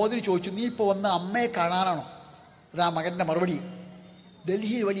പോയപ്പോൾ സഹോദരി ചോദിച്ചു, നീ ഇപ്പോൾ വന്ന് അമ്മയെ കാണാനാണോ? അതാ മകൻ്റെ മറുപടി,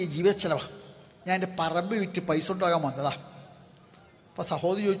 ഡൽഹിയിൽ വലിയ ജീവിത ചെലവാണ്, ഞാൻ എൻ്റെ പറമ്പ് വിറ്റ് പൈസ കൊണ്ടുപോകാൻ വന്നതാ. അപ്പോൾ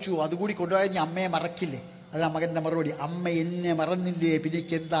സഹോദരി ചോദിച്ചു, അതുകൂടി കൊണ്ടുപോയാൽ നീ അമ്മയെ മറക്കില്ലേ? അതാ മകൻ്റെ മറുപടി, അമ്മ എന്നെ മറന്നില്ലേ, പിന്നെ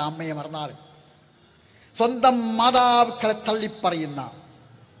എന്താ അമ്മയെ മറന്നാൾ? സ്വന്തം മാതാപിതാക്കളെ തള്ളിപ്പറയുന്ന,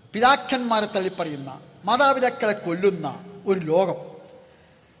 പിതാക്കന്മാരെ തള്ളിപ്പറയുന്ന, മാതാപിതാക്കളെ കൊല്ലുന്ന ഒരു ലോകം,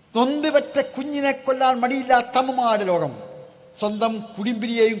 നൊന്തുപെറ്റ കുഞ്ഞിനെ കൊല്ലാൻ മടിയില്ലാത്ത അമ്മമാരുടെ ലോകം, സ്വന്തം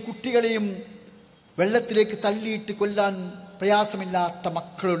കുടുംബിനിയെയും കുട്ടികളെയും വെള്ളത്തിലേക്ക് തള്ളിയിട്ട് കൊല്ലാൻ പ്രയാസമില്ലാത്ത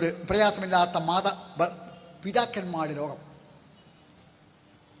പിതാക്കന്മാരുടെ ലോകം.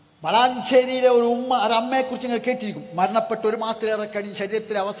 വളാഞ്ചേരിയിലെ ഒരമ്മയെക്കുറിച്ച് നിങ്ങൾ കേട്ടിരിക്കും. മരണപ്പെട്ട 1 മാസത്തിലേറെ കഴിഞ്ഞ്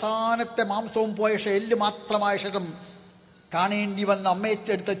ശരീരത്തിലെ അവസാനത്തെ മാംസവും പോയ എല്ല് മാത്രമായ ശേഷം കാണേണ്ടി വന്ന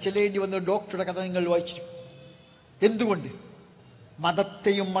അമ്മയെടുത്ത് ചെല്ലേണ്ടി വന്ന ഒരു ഡോക്ടറുടെ കഥ നിങ്ങൾ വായിച്ചിരിക്കും. എന്തുകൊണ്ട്?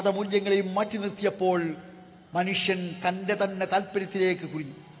 മതത്തെയും മതമൂല്യങ്ങളെയും മാറ്റി നിർത്തിയപ്പോൾ മനുഷ്യൻ തൻ്റെ തന്നെ താല്പര്യത്തിലേക്ക്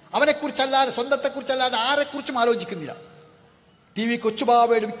കുരിഞ്ഞു. അവനെക്കുറിച്ചല്ലാതെ, സ്വന്തത്തെക്കുറിച്ചല്ലാതെ ആരെക്കുറിച്ചും ആലോചിക്കുന്നില്ല. TV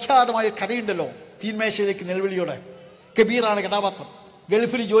കൊച്ചുബാബയുടെ വിഖ്യാതമായ കഥയുണ്ടല്ലോ, തീന്മേശയിലേക്ക് നിലവിളിയോടെ. കബീറാണ് കഥാപാത്രം.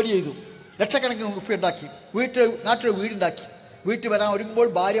 ഗൾഫിൽ ജോലി ചെയ്തു, ലക്ഷക്കണക്കിന് ഉറുപ്പിക ഉണ്ടാക്കി, നാട്ടിൽ വീടുണ്ടാക്കി. വീട്ടിൽ വരാൻ ഒരുങ്ങുമ്പോൾ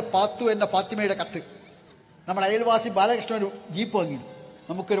ഭാര്യ പാത്തു എന്ന ഫാത്തിമയുടെ കത്ത്. നമ്മുടെ അയൽവാസി ബാലകൃഷ്ണൻ ഒരു ജീപ്പ് വാങ്ങി.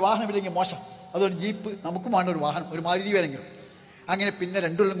 നമുക്കൊരു വാഹനമില്ലെങ്കിൽ മോശം, അതൊരു ജീപ്പ്, നമുക്കും വേണ്ട ഒരു വാഹനം, ഒരു മാരുതി വേനെങ്കിലും. അങ്ങനെ പിന്നെ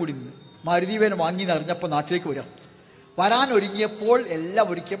 2 കൊല്ലം കൂടി നിന്ന് മാരുതി വേന വാങ്ങിയെന്ന് അറിഞ്ഞപ്പോൾ നാട്ടിലേക്ക് വരാം. വരാനൊരുങ്ങിയപ്പോൾ എല്ലാം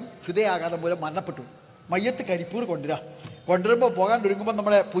ഒരിക്കലും ഹൃദയാഘാതം മൂലം മരണപ്പെട്ടു. മയ്യത്ത് കരിപ്പൂർ കൊണ്ടുവരുമ്പോൾ പോകാൻ ഒരുങ്ങുമ്പോൾ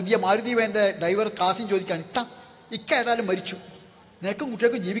നമ്മുടെ പുതിയ മാരുതി വേൻ്റെ ഡ്രൈവർ കാസിം ചോദിക്കുകയാണ്, ഇക്ക ഏതായാലും മരിച്ചു, നിനക്കും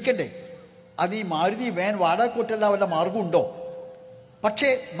കുട്ടികൾക്കും ജീവിക്കണ്ടേ, അത് ഈ മാരുതി വേൻ വാടക കൂട്ടല്ല വല്ല മാർഗമുണ്ടോ? പക്ഷേ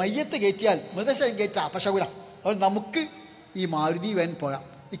മയ്യത്ത് കയറ്റിയാൽ മൃതശയം കയറ്റാം അപശകുനം, അപ്പോൾ നമുക്ക് ഈ മാരുതി വേൻ പോകാം,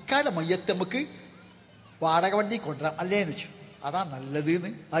 ഇക്കാരുടെ മയ്യത്ത് നമുക്ക് വാടക വണ്ടി കൊണ്ടുവരാം അല്ലേന്ന് വെച്ചു. അതാ നല്ലത് എന്ന്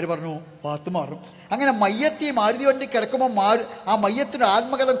ആര് പറഞ്ഞു? പാത്തുമ്മ പറഞ്ഞു. അങ്ങനെ മയ്യത്ത് ഈ മാരുതി വണ്ടി കിടക്കുമ്പോൾ ആ മയ്യത്തിൻ്റെ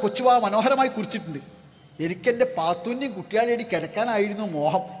ആത്മകഥം കൊച്ചുവാ മനോഹരമായി കുറിച്ചിട്ടുണ്ട്. എനിക്കെൻ്റെ പാത്തുവിൻ്റെയും കുട്ടിയാലേടി കിടക്കാനായിരുന്നു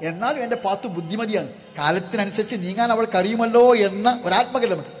മോഹം, എന്നാലും എൻ്റെ പാത്തു ബുദ്ധിമതിയാണ്, കാലത്തിനനുസരിച്ച് നീങ്ങാൻ അവൾ കഴിയുമല്ലോ എന്ന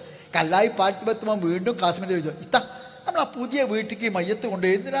ഒരാത്മകഥമുണ്ട്. കല്ലായി പാഴ്ത്തുമ്പത്തുമ്പോൾ വീണ്ടും കാശ്മീർ ചോദിച്ചു, നമ്മൾ ആ പുതിയ വീട്ടിലേക്ക് മയ്യത്ത്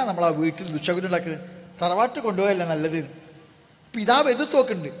കൊണ്ടുപോയി എന്തിനാണ് നമ്മൾ ആ വീട്ടിൽ ദുശകുനം ഉണ്ടാക്കുന്നത്, തറവാട്ട് കൊണ്ടുപോയല്ല നല്ലത്. പിതാവ് എതിർത്ത്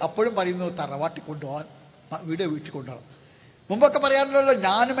നോക്കുന്നുണ്ട്, അപ്പോഴും പറയുന്നു തറവാട്ടിൽ കൊണ്ടുപോകാൻ വീട്ടിൽ കൊണ്ടുപോകണം. മുമ്പൊക്കെ പറയാറുണ്ടല്ലോ,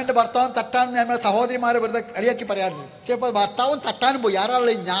 ഞാനും എൻ്റെ ഭർത്താവും തട്ടാനും ഞാൻ സഹോദരിമാരെ വെറുതെ കളിയാക്കി പറയാറുണ്ട്. പക്ഷേ ഇപ്പോൾ ഭർത്താവും തട്ടാനും പോയി.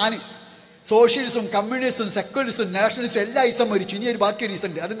 ആരാളുള്ളത്? ഞാൻ. സോഷ്യലിസ്റ്റും കമ്മ്യൂണിസ്റ്റും സെക്യുലറിസ്റ്റും നാഷണലിസ്റ്റും എല്ലാ ഇസം മരിച്ചു. ഇനി ഒരു ബാക്കി ഒരു ഇസം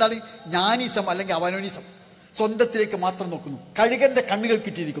ഉണ്ട്, അതെന്താണ്? ജ്ഞാനിസം അല്ലെങ്കിൽ അവനോനിസം. സ്വന്തത്തിലേക്ക് മാത്രം നോക്കുന്നു. കഴുകൻ്റെ കണ്ണുകൾ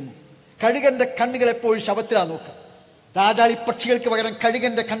കിട്ടിയിരിക്കുന്നു. കഴുകൻ്റെ കണ്ണുകൾ എപ്പോഴും ശവത്തിലാണ് നോക്കുക. രാജാളി പക്ഷികൾക്ക് പകരം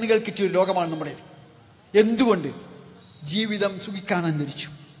കഴുകൻ്റെ കണ്ണുകൾ കിട്ടിയൊരു ലോകമാണ് നമ്മുടെ. എന്തുകൊണ്ട്? ജീവിതം സുഖിക്കാനാൻ ധരിച്ചു,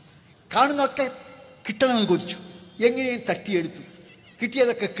 കാണുന്നതൊക്കെ കിട്ടണമെന്ന് കൊതിച്ചു, എങ്ങനെയും തട്ടിയെടുത്തു,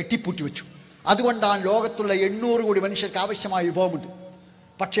 കിട്ടിയതൊക്കെ കെട്ടിപ്പൂട്ടി വെച്ചു. അതുകൊണ്ടാണ് ലോകത്തുള്ള 800 കോടി മനുഷ്യർക്ക് ആവശ്യമായ വിഭവമുണ്ട്.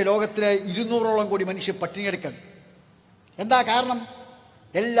 പക്ഷേ ലോകത്തിലെ 200ഓളം കോടി മനുഷ്യർ പട്ടിണി കിടക്കാൻ. എന്താ കാരണം?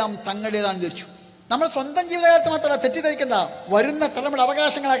 എല്ലാം തങ്ങളുടേതാണെന്ന് ധരിച്ചു. നമ്മൾ സ്വന്തം ജീവിതകാലത്ത് മാത്രമല്ല, തെറ്റിദ്ധരിക്കേണ്ട, വരുന്ന തലമുറ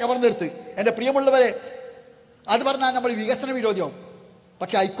അവകാശങ്ങളെ കവർന്നെടുത്ത്. എൻ്റെ പ്രിയമുള്ളവരെ, അത് പറഞ്ഞാൽ നമ്മൾ വികസന വിരോധിയാവും.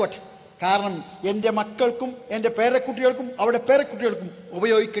 പക്ഷെ ആയിക്കോട്ടെ, കാരണം എൻ്റെ മക്കൾക്കും എൻ്റെ പേരക്കുട്ടികൾക്കും അവിടെ പേരക്കുട്ടികൾക്കും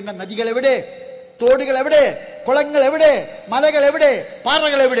ഉപയോഗിക്കേണ്ട നദികൾ എവിടെ, തോടുകൾ എവിടെ, കുളങ്ങൾ എവിടെ, മലകൾ എവിടെ,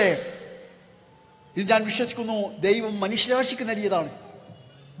 പാറകൾ എവിടെ? ഇത് ഞാൻ വിശ്വസിക്കുന്നു ദൈവം മനുഷ്യരാശിക്ക് നൽകിയതാണ്.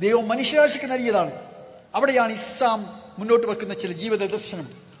 ദൈവം മനുഷ്യരാശിക്ക് നൽകിയതാണ്. അവിടെയാണ് ഇസ്ലാം മുന്നോട്ട് വെക്കുന്ന ചില ജീവിത ദർശനം.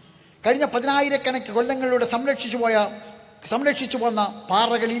 കഴിഞ്ഞ 10,000 കൊല്ലങ്ങളിലൂടെ സംരക്ഷിച്ചു പോന്ന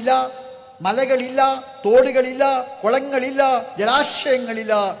പാറകളില്ല, മലകളില്ല, തോടുകളില്ല, കുളങ്ങളില്ല,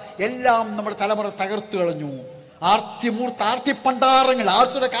 ജലാശയങ്ങളില്ല, എല്ലാം നമ്മുടെ തലമുറ തകർത്തു കളഞ്ഞു. ആർത്തിപ്പണ്ടാരങ്ങൾ,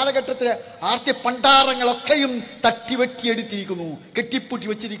 ആസുര കാലഘട്ടത്തിലെ ആർത്തിപ്പണ്ടാരങ്ങളൊക്കെയും തട്ടിവെട്ടിയെടുത്തിരിക്കുന്നു, കെട്ടിപ്പൂട്ടി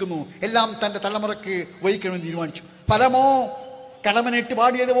വെച്ചിരിക്കുന്നു. എല്ലാം തൻ്റെ തലമുറക്ക് വഹിക്കണമെന്ന് തീരുമാനിച്ചു. ഫലമോ കടമനിട്ട്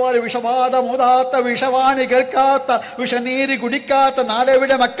പാടിയതുപോലെ വിഷബാധമോതാത്ത, വിഷവാണി കേൾക്കാത്ത, വിഷനീര് കുടിക്കാത്ത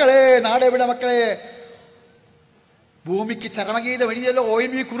നാടെവിടെ മക്കളെ, നാടെവിടെ മക്കളെ. ഭൂമിക്ക് ചരമഗീതം എഴുതിയല്ലോ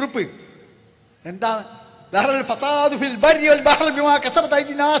ONV കുറിപ്പ്. എന്താണ്?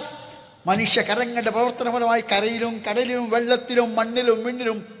 മനുഷ്യ കരങ്ങളുടെ പ്രവർത്തനപരമായി കരയിലും കടലിലും വെള്ളത്തിലും മണ്ണിലും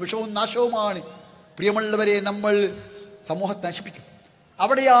മിണ്ണിലും വിഷവും നാശവുമാണ്. പ്രിയമുള്ളവരെ, നമ്മൾ സമൂഹത്തെ നശിപ്പിക്കും.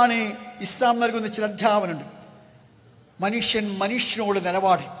 അവിടെയാണ് ഇസ്ലാം നൽകുന്ന ചില അധ്യാപനമുണ്ട്. മനുഷ്യനോട്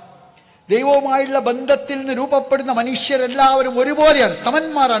നിലപാട്. ദൈവവുമായുള്ള ബന്ധത്തിൽ നിന്ന് രൂപപ്പെടുന്ന മനുഷ്യരെല്ലാവരും ഒരുപോലെയാണ്,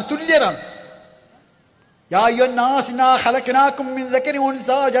 സമന്മാരാണ്, തുല്യരാണ്. എല്ലാ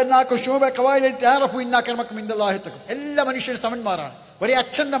മനുഷ്യരും സമന്മാരാണ്. ഒരേ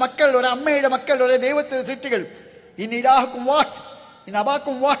അച്ഛൻ്റെ മക്കൾ, ഒരേ അമ്മയുടെ മക്കൾ, ഒരേ ദൈവത്തിന്റെ സൃഷ്ടികൾ. ഇനി ഇലാഹുക്കും വാഹിദ്, ഇനി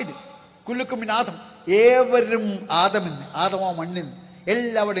അബാക്കും വാഹിദ്, കുല്ലുക്കും ഇൻ ആദം. ഏവരും ആദമെന്ന്, ആദമോ മണ്ണെന്ന്.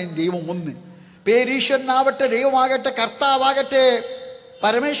 എല്ലാവരുടെയും ദൈവം ഒന്ന്. പേരീശ്വരനാവട്ടെ, ദൈവമാകട്ടെ, കർത്താവാകട്ടെ,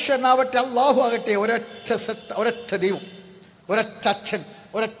 പരമേശ്വരനാവട്ടെ, അള്ളാഹു ആകട്ടെ, ഒരൊറ്റ ദൈവം, ഒരൊറ്റ അച്ഛൻ,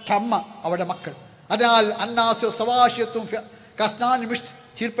 ഒരൊറ്റ അമ്മ, അവരുടെ മക്കൾ. അതിനാൽ അന്നാസ്യോ സവാശ്യത്വം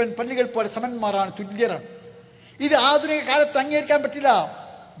ചീർപ്പൻ പള്ളികൾ പോലെ സമന്മാരാണ്, തുല്യരാണ്. ഇത് ആധുനിക കാലത്ത് അംഗീകരിക്കാൻ പറ്റില്ല.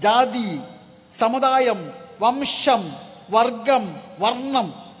 ജാതി, സമുദായം, വംശം, വർഗം, വർണ്ണം,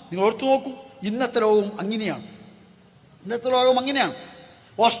 നിങ്ങൾ ഓർത്തു നോക്കൂ. ഇന്നത്തെ ലോകവും അങ്ങനെയാണ്.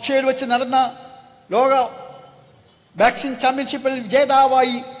 ഓസ്ട്രേലിയയിൽ വെച്ച് നടന്ന ലോക വാക്സിൻ ചാമ്പ്യൻഷിപ്പിൽ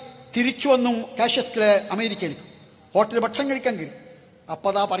വിജേതാവായി തിരിച്ചു വന്നു കാഷ്യസ് അമേരിക്കയിലേക്ക്. ഹോട്ടലിൽ ഭക്ഷണം കഴിക്കാൻ കഴിയും. അപ്പോൾ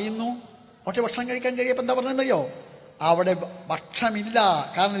അതാ പറയുന്നു, ഹോട്ടലിൽ ഭക്ഷണം കഴിക്കാൻ കഴിയപ്പോൾ എന്താ പറഞ്ഞതെന്നറിയോ? അവിടെ ഭക്ഷണമില്ല,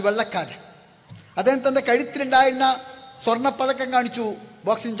 കാരണം ഇത് വെള്ളക്കാരൻ. അദ്ദേഹം തൻ്റെ കഴുത്തിലുണ്ടായിരുന്ന സ്വർണ്ണപ്പതക്കം കാണിച്ചു,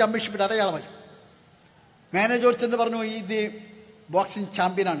 ബോക്സിംഗ് ചാമ്പ്യൻഷിപ്പിൻ്റെ അടയാളമായി. മാനേജർ ചെന്ന് പറഞ്ഞു, ഇത് ബോക്സിംഗ്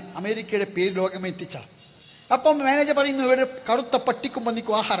ചാമ്പ്യനാണ്, അമേരിക്കയുടെ പേര് ലോകമേ എത്തിച്ച. അപ്പം മാനേജർ പറയുന്നു, ഇവിടെ കറുത്ത പട്ടിക്കും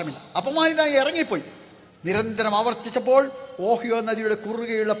പന്നിക്കും ആഹാരമില്ല. അപമാനിതനായി ഇറങ്ങിപ്പോയി. നിരന്തരം ആവർത്തിച്ചപ്പോൾ ഓഹിയോ നദിയുടെ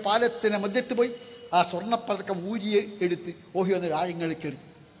കുറുകെയുള്ള പാലത്തിന് മധ്യത്ത് പോയി ആ സ്വർണ്ണപ്പതക്കം ഊരിയെ എടുത്ത് ഓഹിയോ നദി ആഴങ്ങളിലേക്ക് എറിഞ്ഞു.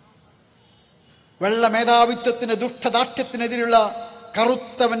 വെള്ള മേധാവിത്വത്തിന്, ദുഷ്ടദാഷ്ട്യത്തിനെതിരെയുള്ള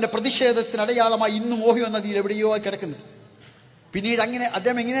കറുത്തവന്റെ പ്രതിഷേധത്തിന് അടയാളമായി ഇന്നും ഓഹിയോ നദിയിൽ എവിടെയോ കിടക്കുന്നു. പിന്നീട്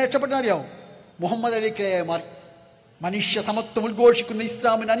അദ്ദേഹം എങ്ങനെ രക്ഷപ്പെട്ടെന്നറിയാമോ? മുഹമ്മദ് അലിക്കലയായി മാറി. മനുഷ്യ സമത്വം ഉദ്ഘോഷിക്കുന്ന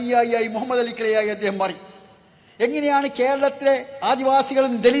ഇസ്ലാമിന് അനുയായിയായി മുഹമ്മദ് അലിക്കലയായി അദ്ദേഹം മാറി. എങ്ങനെയാണ് കേരളത്തിലെ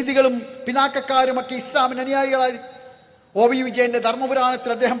ആദിവാസികളും ദലിതുകളും പിന്നാക്കക്കാരുമൊക്കെ ഇസ്ലാമിന് അനുയായികളായത്? OV വിജയന്റെ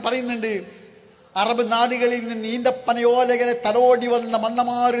ധർമ്മപുരാണത്തിൽ അദ്ദേഹം പറയുന്നുണ്ട്, അറബ് നാടുകളിൽ നിന്ന് ഈന്തപ്പനയോലകളെ തലോടി വന്ന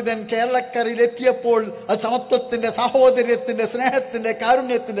മന്നമാരുതൻ കേരളക്കരയിലെത്തിയപ്പോൾ അത് സമത്വത്തിന്റെ, സാഹോദര്യത്തിന്റെ, സ്നേഹത്തിന്റെ,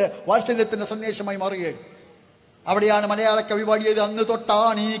 കാരുണ്യത്തിന്റെ, വാത്സല്യത്തിന്റെ സന്ദേശമായി മാറുകയാണ്. അവിടെയാണ് മലയാള കവി പാടിയത്, അന്ന്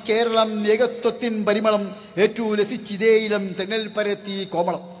തൊട്ടാണ് ഈ കേരളം ഏകത്വത്തിൻ പരിമളം ഏറ്റു ലസിച്ചിതേയിലം തെങ്ങൽ പരത്തി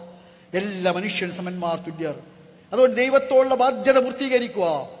കോമളം. എല്ലാ മനുഷ്യൻ സമന്മാർ തുല്യർ. അതുകൊണ്ട് ദൈവത്തോടുള്ള ബാധ്യത പൂർത്തീകരിക്കുക,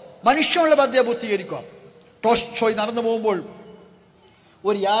 മനുഷ്യനുള്ള ബാധ്യത പൂർത്തീകരിക്കുക. ടോൾസ്റ്റോയ് നടന്നു പോകുമ്പോൾ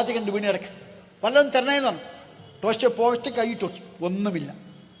ഒരു യാചകൻ്റെ വീണ് കിടക്കുക, വല്ലതും തരണേന്ന് പറഞ്ഞു. ടോൾസ്റ്റോയ് പോയിട്ട് കൈയിട്ട് നോക്കി, ഒന്നുമില്ല.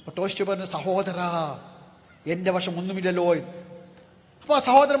 അപ്പോൾ ടോൾസ്റ്റോയ് പറഞ്ഞു, സഹോദരാ എൻ്റെ വശം ഒന്നുമില്ലല്ലോ എന്ന്. അപ്പോൾ ആ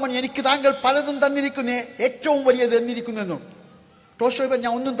സഹോദരൻ പറഞ്ഞു, എനിക്ക് താങ്കൾ പലതും തന്നിരിക്കുന്നേ, ഏറ്റവും വലിയത് തന്നിരിക്കുന്നു എന്നു. ടോൾസ്റ്റോയ് പറഞ്ഞു,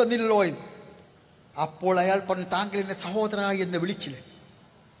 ഞാൻ ഒന്നും തന്നില്ലല്ലോ എന്ന്. അപ്പോൾ അയാൾ പറഞ്ഞു, താങ്കൾ എന്നെ സഹോദര എന്ന് വിളിച്ചില്ലേ,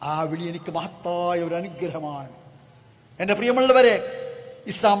 ആ വിളി എനിക്ക് മഹത്തായ ഒരു അനുഗ്രഹമാണ്. എൻ്റെ പ്രിയമുള്ളവരെ,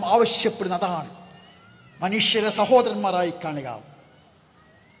 ഇസ്ലാം ആവശ്യപ്പെടുന്ന അതാണ്, മനുഷ്യരെ സഹോദരന്മാരായി കാണുക.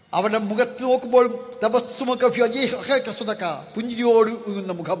 അവരുടെ മുഖത്ത് നോക്കുമ്പോഴും പുഞ്ചിരിയോട്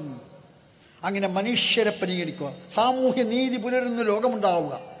ഉയർന്ന മുഖം, അങ്ങനെ മനുഷ്യരെ പരിഗണിക്കുക. സാമൂഹ്യ നീതി പുലരുന്ന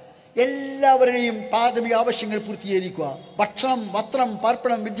ലോകമുണ്ടാവുക. എല്ലാവരുടെയും പ്രാഥമിക ആവശ്യങ്ങൾ പൂർത്തീകരിക്കുക. ഭക്ഷണം, വസ്ത്രം,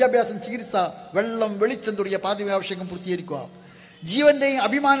 പാർപ്പിടം, വിദ്യാഭ്യാസം, ചികിത്സ, വെള്ളം, വെളിച്ചം തുടങ്ങിയ പ്രാഥമിക ആവശ്യങ്ങൾ പൂർത്തീകരിക്കുക. ജീവന്റെയും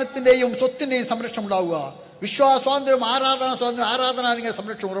അഭിമാനത്തിന്റെയും സ്വത്തിന്റെയും സംരക്ഷണം ഉണ്ടാവുക. വിശ്വാസ സ്വാതന്ത്ര്യം, ആരാധനാ സ്വാതന്ത്ര്യം, ആരാധനാലയങ്ങളുടെ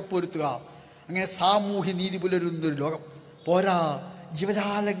സംരക്ഷണം ഉറപ്പുവരുത്തുക. അങ്ങനെ സാമൂഹ്യ നീതി പുലരുന്നൊരു ലോകം പോരാ,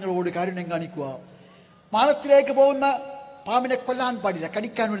 ജീവജാലങ്ങളോട് കാരുണ്യം കാണിക്കുക. മാളത്തിലേക്ക് പോകുന്ന പാമ്പിനെ കൊല്ലാൻ പാടില്ല,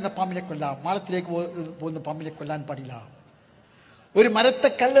 കടിക്കാൻ വരുന്ന പാമ്പിനെ കൊല്ലാം. മാളത്തിലേക്ക് പോകുന്ന പാമ്പിനെ കൊല്ലാൻ പാടില്ല. ഒരു മരത്തെ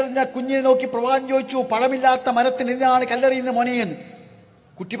കല്ലെറിഞ്ഞ കുഞ്ഞിനെ നോക്കി പ്രവാചകൻ ചോദിച്ചു, പഴമില്ലാത്ത മരത്തിന് എന്തിനാണ് കല്ലെറിയുന്ന മോനെയെന്ന്.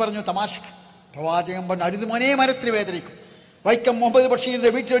 കുട്ടി പറഞ്ഞു തമാശ. പ്രവാചകൻ പറഞ്ഞു, അരുത് മോനെ, മരത്തിന് വേദനിക്കും. വൈക്കം മുഹമ്മദ്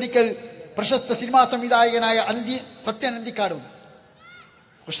ബഷീറിന്റെ വീട്ടിലൊരിക്കൽ പ്രശസ്ത സിനിമാ സംവിധായകനായ സത്യൻ അന്തിക്കാട് വന്നു.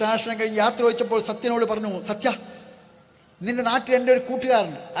 കൃഷ്ണാഷ്ടനം കഴിഞ്ഞ് യാത്ര ചോദിച്ചപ്പോൾ സത്യനോട് പറഞ്ഞു, സത്യ, നിന്റെ നാട്ടിൽ എൻ്റെ ഒരു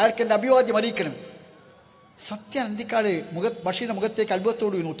കൂട്ടുകാരുണ്ട്, അയാൾക്ക് എൻ്റെ അഭിവാദ്യം അറിയിക്കണം. സത്യൻ അന്തിക്കാട് ബഷീറിന്റെ മുഖത്തേക്ക്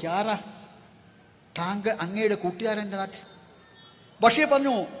അത്ഭുതത്തോട് നോക്കി. ആരാ? താങ്കൾ, അങ്ങയുടെ കൂട്ടുകാരൻ എൻ്റെ നാട്ടിൽ. ബഷീർ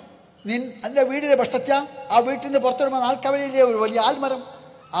പറഞ്ഞു, എൻ്റെ വീടിലെ സത്യ, ആ വീട്ടിൽ നിന്ന് പുറത്തിടുമ്പോൾ നാൽക്കവലയിലെ ഒരു വലിയ ആൽമരം,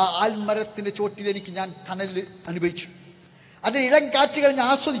 ആ ആൽമരത്തിൻ്റെ ചോട്ടിലെനിക്ക് ഞാൻ തണൽ അനുഭവിച്ചു, അതിന് ഇളം കാറ്റുകൾ ഞാൻ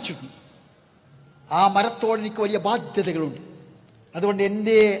ആസ്വദിച്ചു. ആ മരത്തോട് എനിക്ക് വലിയ ബാധ്യതകളുണ്ട്, അതുകൊണ്ട്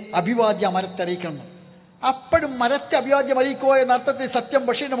എൻ്റെ അഭിവാദ്യം ആ മരത്തെ അറിയിക്കണം. അപ്പോഴും മരത്തെ അഭിവാദ്യം അറിയിക്കുക എന്ന അർത്ഥത്തിൽ സത്യം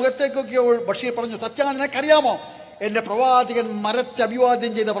ബഷീറിന്റെ മുഖത്തേക്ക് നോക്കിയപ്പോൾ ബഷീർ പറഞ്ഞു, സത്യം, നിനക്കറിയാമോ, എൻ്റെ പ്രവാചകൻ മരത്തെ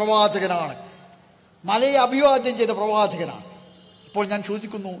അഭിവാദ്യം ചെയ്ത പ്രവാചകനാണ്, മലയെ അഭിവാദ്യം ചെയ്ത പ്രവാചകനാണ്. അപ്പോൾ ഞാൻ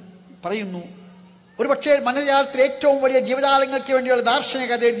പറയുന്നു, ഒരുപക്ഷെ മലയാളത്തിൽ ഏറ്റവും വലിയ ജീവജാലങ്ങൾക്ക് വേണ്ടിയുള്ള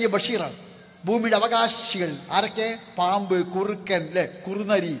ദാർശനികത എഴുതിയ ബഷീറാണ്. ഭൂമിയുടെ അവകാശികൾ ആരൊക്കെ? പാമ്പ്, കുറുക്കൻ,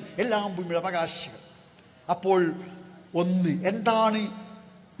 കുറുനരി, എല്ലാം ഭൂമിയുടെ അവകാശികൾ. അപ്പോൾ എന്താണ്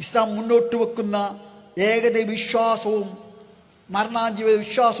ഇസ്ലാം മുന്നോട്ട് വെക്കുന്ന ഏകദൈവ വിശ്വാസവും മരണാജീവിത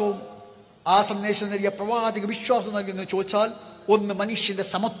വിശ്വാസവും ആ സന്ദേശം നൽകിയ പ്രവാചക വിശ്വാസം നൽകുന്നത് ചോദിച്ചാൽ, മനുഷ്യന്റെ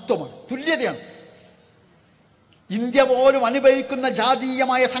സമത്വമാണ്, തുല്യതയാണ്. ഇന്ത്യ പോലും അനുഭവിക്കുന്ന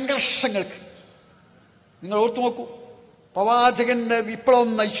ജാതീയമായ സംഘർഷങ്ങൾക്ക് നിങ്ങൾ ഓർത്തു നോക്കൂ. പ്രവാചകന്റെ വിപ്ലവം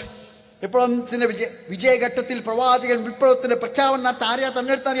നയിച്ചു. വിപ്ലവത്തിന്റെ വിജയഘട്ടത്തിൽ പ്രവാചകൻ വിപ്ലവത്തിന്റെ പ്രഖ്യാപനം നടത്താൻ ആരെയാ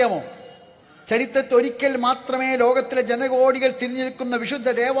തെരഞ്ഞെടുത്തറിയാമോ? ചരിത്രത്തിൽ ഒരിക്കൽ മാത്രമേ ലോകത്തിലെ ജനകോടികൾ തിരിഞ്ഞെടുക്കുന്ന വിശുദ്ധ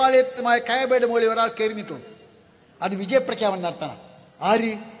ദേവാലയമായ കഅബയുടെ മുകളിൽ ഒരാൾ കയറിയിട്ടുള്ളൂ. അത് വിജയപ്രഖ്യാപനം നടത്താനാണ്.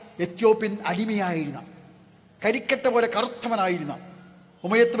 ആര്? എത്യോപ്യൻ അടിമയായിരുന്ന, കരിക്കട്ട പോലെ കറുത്തവനായിരുന്ന,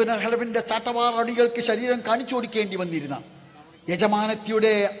 ഉമയ്യത്ത് ബിൻ ഹലബിന്റെ ചാട്ടവാർ അടികൾക്ക് ശരീരം കാണിച്ചു കൊടുക്കേണ്ടി വന്നിരുന്ന,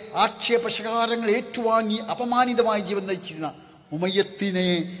 യജമാനത്തിയുടെ ആക്ഷേപശകാരങ്ങൾ ഏറ്റുവാങ്ങി അപമാനിതമായി ജീവൻ നയിച്ചിരുന്ന ഉമയ്യത്തിനെ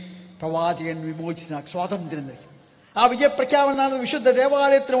പ്രവാചകൻ വിമോചിച്ച സ്വാതന്ത്ര്യം നൽകി. ആ വിജയപ്രഖ്യാപനം വിശുദ്ധ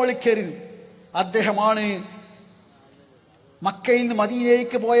ദേവാലയത്തിന് മുകളിൽ കയറി. അദ്ദേഹമാണ് മക്കയിൽ നിന്ന്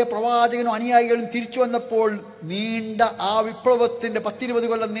മദീനയിലേക്ക് പോയ പ്രവാചകനും അനുയായികളും തിരിച്ചു വന്നപ്പോൾ നീണ്ട ആ വിപ്ലവത്തിന്റെ 10-20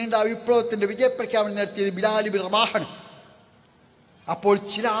 കൊല്ലം നീണ്ട ആ വിപ്ലവത്തിന്റെ വിജയപ്രഖ്യാപനം നടത്തിയത് ബിലാൽ ബിൻ റബാഹാണ്. അപ്പോൾ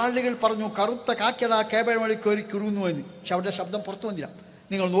ചില ആളുകൾ പറഞ്ഞു, കറുത്ത കാക്കട കേബഴി കയറി കുറുന്നു എന്ന്. പക്ഷെ അവരുടെ ശബ്ദം പുറത്തു വന്നില്ല.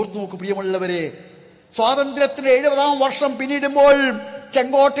 നിങ്ങൾ ഓർത്തു നോക്കൂ പ്രിയമുള്ളവരെ, സ്വാതന്ത്ര്യത്തിന്റെ 70-ാം വർഷം പിന്നിടുമ്പോൾ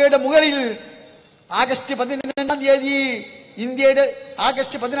ചെങ്കോട്ടയുടെ മുകളിൽ ആഗസ്റ്റ് 15-ാം തീയതി ഇന്ത്യയുടെ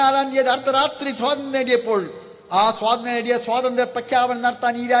ആഗസ്റ്റ് 16-ാം തീയതി അർദ്ധരാത്രി സ്വാതന്ത്ര്യം നേടിയപ്പോൾ ആ സ്വാതന്ത്ര്യ പ്രഖ്യാപനം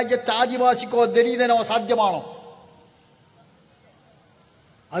നടത്താൻ ഈ രാജ്യത്തെ ആദിവാസിക്കോ ദലിതനോ സാധ്യമാണോ?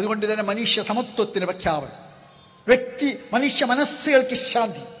 അതുകൊണ്ട് തന്നെ മനുഷ്യ സമത്വത്തിന് പ്രഖ്യാപനം, മനുഷ്യ മനസ്സുകൾക്ക്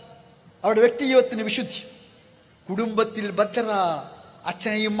ശാന്തി, അവരുടെ വ്യക്തി ജീവിതത്തിന് വിശുദ്ധി, കുടുംബത്തിൽ ഭദ്രത,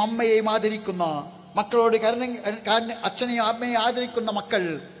 അച്ഛനെയും അമ്മയെയും ആദരിക്കുന്ന മക്കളോട് അച്ഛനെയും അമ്മയെയും ആദരിക്കുന്ന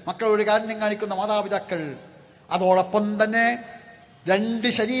മക്കളോട് കാരുണ്യം കാണിക്കുന്ന മാതാപിതാക്കൾ, അതോടൊപ്പം തന്നെ 2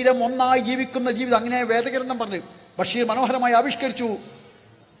 ശരീരം ഒന്നായി ജീവിക്കുന്ന ജീവിതം. അങ്ങനെ വേദഗ്രന്ഥം പറഞ്ഞു ബഷീർ മനോഹരമായി ആവിഷ്കരിച്ചു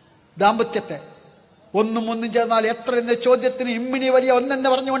ദാമ്പത്യത്തെ. ഒന്നും ചേർന്നാൽ എത്ര എന്ന ചോദ്യത്തിന് ഇമ്മിനി വലിയ ഒന്നെന്ന്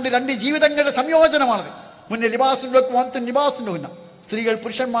പറഞ്ഞുകൊണ്ട് 2 ജീവിതങ്ങളുടെ സംയോജനമാണത്. മുന്നേ ലിബാസുണ്ടോ വന്നത്തും ലിബാസുണ്ടോ ഇന്ന സ്ത്രീകൾ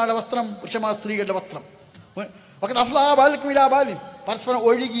പുരുഷന്മാരുടെ വസ്ത്രം, പുരുഷന്മാർ സ്ത്രീകളുടെ വസ്ത്രം. പരസ്പരം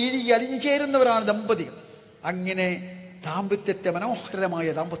ഒഴുകി അലിഞ്ഞു ചേരുന്നവരാണ് ദമ്പതികൾ. അങ്ങനെ ദാമ്പത്യത്തെ മനോഹരമായ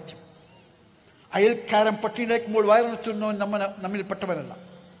ദാമ്പത്യം. അയൽക്കാരൻ പട്ടിണിക്കുമ്പോൾ വയറിറച്ചുന്നവൻ നമ്മിൽപ്പെട്ടവനല്ല.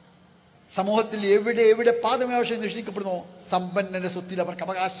 സമൂഹത്തിൽ എവിടെ പാദമേവശം നിഷേധിക്കപ്പെടുന്നോ സമ്പന്നന്റെ സ്വത്തിൽ അവർക്ക്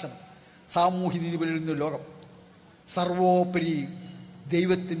അവകാശം. സാമൂഹ്യ നീതി പുലരുന്ന ലോകം. സർവോപരി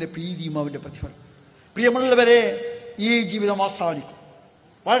ദൈവത്തിൻ്റെ പ്രീതിയും അവൻ്റെ പ്രതിഫലം. പ്രിയമുള്ളവരെ, ഈ ജീവിതം അവസാനിക്കും.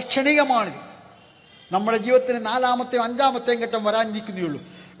 വളരെ ക്ഷണികമാണിത്. നമ്മുടെ ജീവിതത്തിന് 4-ാമത്തെയും 5-ാമത്തെയും ഘട്ടം വരാനിരിക്കുന്നേ ഉള്ളൂ.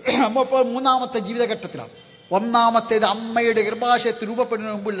 നമ്മളിപ്പോൾ 3-ാമത്തെ ജീവിതഘട്ടത്തിലാണ്. 1-ാമത്തേത് അമ്മയുടെ ഗർഭാശയത്തിൽ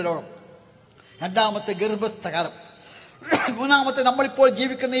രൂപപ്പെടുന്നതിന് മുമ്പുള്ള ലോകം. 2-ാമത്തെ ഗർഭസ്ഥകാലം. 3-ാമത്തെ നമ്മളിപ്പോൾ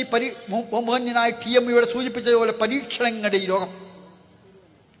ജീവിക്കുന്ന ഈ മോഹന്യനായ TM ഇവിടെ സൂചിപ്പിച്ചതുപോലെ പരീക്ഷണങ്ങളുടെ ഈ ലോകം,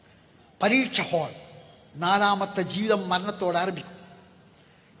 പരീക്ഷ ഹോൾ. 4-ാമത്തെ ജീവിതം മരണത്തോടെ ആരംഭിക്കും.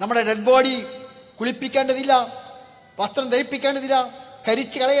 നമ്മുടെ ഡെഡ് ബോഡി കുളിപ്പിക്കേണ്ടതില്ല, വസ്ത്രം ധരിപ്പിക്കേണ്ടതില്ല,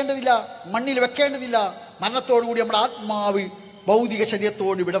 കരിച്ച് കളയേണ്ടതില്ല, മണ്ണിൽ വെക്കേണ്ടതില്ല. മരണത്തോടുകൂടി നമ്മുടെ ആത്മാവ് ഭൗതിക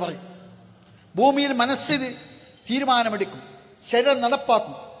ശരീരത്തോട് വിട പറയും. ഭൂമിയിൽ മനസ്സിന് തീരുമാനമെടുക്കും, ശരീരം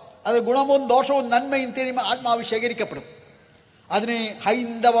നടപ്പാക്കും. അത് ഗുണവും ദോഷവും നന്മയും തീരുമാനം ആത്മാവ് ശേഖരിക്കപ്പെടും. അതിന്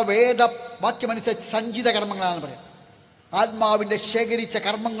ഹൈന്ദവ വേദ വാക്യമനുസരിച്ച് സഞ്ചിത കർമ്മങ്ങളാണെന്ന് പറയാം. ആത്മാവിൻ്റെ ശേഖരിച്ച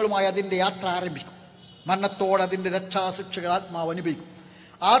കർമ്മങ്ങളുമായി അതിൻ്റെ യാത്ര ആരംഭിക്കും. മരണത്തോടെ അതിൻ്റെ രക്ഷാശിക്ഷകൾ ആത്മാവ് അനുഭവിക്കും.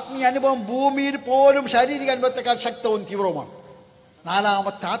 ആത്മീയ അനുഭവം ഭൂമിയിൽ പോലും ശാരീരിക അനുഭവത്തെക്കാൾ ശക്തവും തീവ്രവുമാണ്.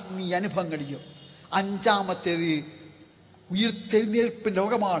 4-ാമത്തെ ആത്മീയ അനുഭവം കഴിയും. 5-ാമത്തേത് ഉയർത്തെഴുന്നേൽപ്പ്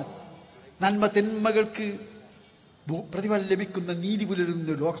ലോകമാണ്. നന്മ തിന്മകൾക്ക് പ്രതിഫലം ലഭിക്കുന്ന നീതി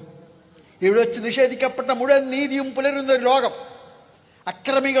പുലരുന്ന ലോകം. ഇവിടെ വെച്ച് നിഷേധിക്കപ്പെട്ട മുഴുവൻ നീതിയും പുലരുന്ന ഒരു ലോകം.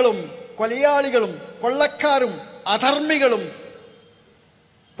 അക്രമികളും കൊലയാളികളും കൊള്ളക്കാരും അധർമ്മികളും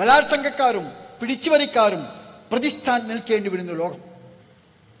ബലാത്സംഗക്കാരും പിടിച്ചുപറിക്കാരും പ്രതിസ്ഥാനം നിൽക്കേണ്ടി വരുന്ന ലോകം.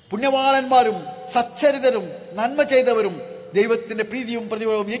 പുണ്യവാളന്മാരും സച്ചരിതരും നന്മ ചെയ്തവരും ദൈവത്തിൻ്റെ പ്രീതിയും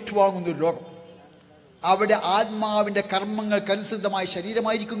പ്രതിഫലവും ഏറ്റുവാങ്ങുന്ന ഒരു ലോകം. അവിടെ ആത്മാവിൻ്റെ കർമ്മങ്ങൾക്കനുസൃതമായ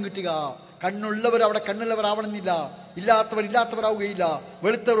ശരീരമായിരിക്കും കിട്ടുക. കണ്ണുള്ളവർ അവിടെ കണ്ണുള്ളവരാവണമെന്നില്ല, ഇല്ലാത്തവർ ഇല്ലാത്തവരാവുകയില്ല,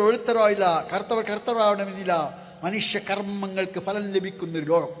 വെളുത്തവർ വെളുത്തവരാവില്ല, കറുത്തവർ കറുത്തവരാവണമെന്നില്ല. മനുഷ്യ കർമ്മങ്ങൾക്ക് ഫലം ലഭിക്കുന്നൊരു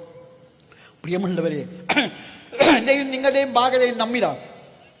ലോകം. പ്രിയമുള്ളവരെ, എൻ്റെയും നിങ്ങളുടെയും ഭാഗതയും നമ്മിലാണ്.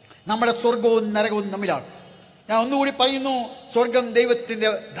 നമ്മുടെ സ്വർഗവും നരകവും നമ്മിലാണ്. ഞാൻ ഒന്നുകൂടി പറയുന്നു, സ്വർഗം ദൈവത്തിൻ്റെ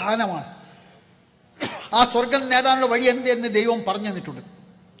ദാനമാണ്. ആ സ്വർഗം നേടാനുള്ള വഴി എന്തെന്ന് ദൈവം പറഞ്ഞു തന്നിട്ടുണ്ട്.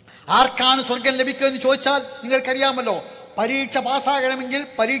 ആർക്കാണ് സ്വർഗം ലഭിക്കുക എന്ന് ചോദിച്ചാൽ നിങ്ങൾക്കറിയാമല്ലോ. പരീക്ഷ പാസ്സാകണമെങ്കിൽ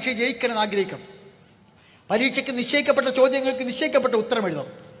പരീക്ഷ ജയിക്കണമെന്ന് ആഗ്രഹിക്കണം. പരീക്ഷയ്ക്ക് നിശ്ചയിക്കപ്പെട്ട ചോദ്യങ്ങൾക്ക് നിശ്ചയിക്കപ്പെട്ട ഉത്തരം എഴുതണം.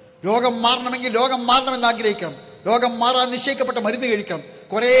 രോഗം മാറണമെങ്കിൽ രോഗം മാറണമെന്ന് ആഗ്രഹിക്കണം. രോഗം മാറാൻ നിശ്ചയിക്കപ്പെട്ട മരുന്ന് കഴിക്കണം.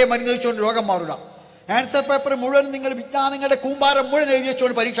 കുറേ മരുന്ന് കഴിച്ചുകൊണ്ട് രോഗം മാറില്ല. ആൻസർ പേപ്പർ മുഴുവൻ നിങ്ങൾ വിജ്ഞാനങ്ങളുടെ കൂമ്പാരം മുഴുവൻ എഴുതി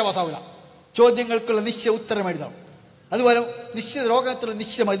വെച്ചുകൊണ്ട് പരീക്ഷ പാസ്സാവില്ല. ചോദ്യങ്ങൾക്കുള്ള നിശ്ചയ ഉത്തരം എഴുതണം. അതുപോലെ നിശ്ചിത രോഗത്തിലുള്ള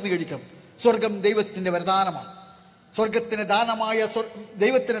നിശ്ചയ മരുന്ന് കഴിക്കണം. സ്വർഗം ദൈവത്തിൻ്റെ വരദാനമാണ്. ദൈവത്തിന്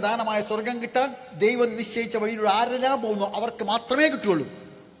ദാനമായ സ്വർഗം കിട്ടാൻ ദൈവം നിശ്ചയിച്ച വഴിയിലൂടെ ആരെല്ലാം പോകുന്നു അവർക്ക് മാത്രമേ കിട്ടുകയുള്ളൂ.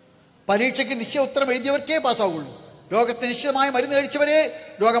 പരീക്ഷയ്ക്ക് നിശ്ചയ ഉത്തരം എഴുതിയവർക്കേ പാസ്സാവുകയുള്ളൂ. രോഗത്തിന് നിശ്ചിതമായ മരുന്ന് കഴിച്ചവരേ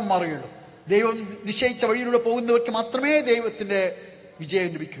രോഗം മാറുകയുള്ളൂ. ദൈവം നിശ്ചയിച്ച വഴിയിലൂടെ പോകുന്നവർക്ക് മാത്രമേ ദൈവത്തിൻ്റെ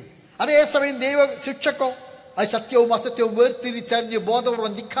വിജയം ലഭിക്കൂ. അതേസമയം ദൈവ ശിക്ഷക്കോ അത് സത്യവും അസത്യവും വേർതിരിച്ചറിഞ്ഞ്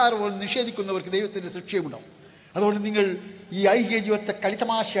ബോധപൂർവ്വം ധിക്കാരപൂർവ്വം നിഷേധിക്കുന്നവർക്ക് ദൈവത്തിൻ്റെ ശിക്ഷയുമുണ്ടാവും. അതുകൊണ്ട് നിങ്ങൾ ഈ ഐഹിക ജീവിതത്തെ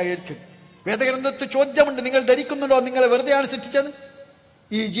കളിതമാശയായിരിക്കും. വേദഗ്രന്ഥത്തിൽ ചോദ്യമുണ്ട്, നിങ്ങൾ ധരിക്കുന്നുണ്ടോ നിങ്ങളെ വെറുതെയാണ് സൃഷ്ടിച്ചത്?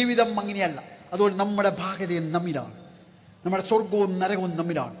 ഈ ജീവിതം അങ്ങനെയല്ല. അതുകൊണ്ട് നമ്മുടെ ഭാഗതയും നമ്മിലാണ്, നമ്മുടെ സ്വർഗവും നരകവും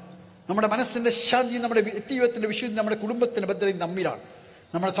നമ്മിലാണ്, നമ്മുടെ മനസ്സിൻ്റെ ശാന്തിയും നമ്മുടെ വ്യക്തിജീവിതത്തിൻ്റെ വിശുദ്ധി നമ്മുടെ കുടുംബത്തിൻ്റെ ഭദ്രതയും നമ്മിലാണ്,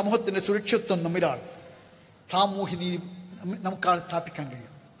 നമ്മുടെ സമൂഹത്തിൻ്റെ സുരക്ഷിതത്വം നമ്മിലാണ്. സാമൂഹ്യ നീതി നമുക്കാണ് സ്ഥാപിക്കാൻ കഴിയുക.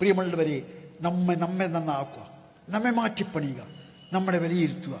 പ്രിയമുള്ളവരെ, നമ്മെ നന്നാക്കുക, നമ്മെ മാറ്റിപ്പണിയുക, നമ്മളെ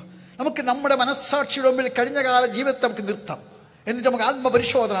വിലയിരുത്തുക. നമുക്ക് നമ്മുടെ മനസ്സാക്ഷിയുടെ മുമ്പിൽ കഴിഞ്ഞ കാല ജീവിതത്തെ നമുക്ക് നിർത്താം. എന്നിട്ട് നമുക്ക്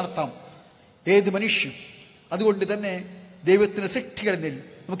ആത്മപരിശോധന നടത്താം. ഏത് മനുഷ്യൻ അതുകൊണ്ട് തന്നെ ദൈവത്തിൻ്റെ സൃഷ്ടികളിൽ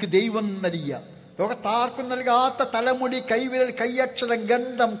നമുക്ക് ദൈവം നൽകിയ, ലോകത്താർക്കും നൽകാത്ത തലമുടി, കൈവിരൽ, കൈയക്ഷരം,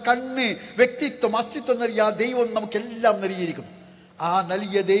 ഗന്ധം, കണ്ണ്, വ്യക്തിത്വം, അസ്തിത്വം നൽകിയ ആ ദൈവം നമുക്കെല്ലാം നൽകിയിരിക്കുന്നു. ആ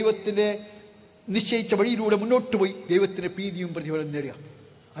നൽകിയ ദൈവത്തിൻ്റെ നിശ്ചയിച്ച വഴിയിലൂടെ മുന്നോട്ട് പോയി ദൈവത്തിൻ്റെ പ്രീതിയും പ്രതിഫലം നേടുക.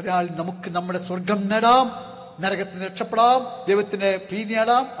 അതിനാൽ നമുക്ക് നമ്മുടെ സ്വർഗം നേടാം, നരകത്തിന് രക്ഷപ്പെടാം, ദൈവത്തിൻ്റെ പ്രീതി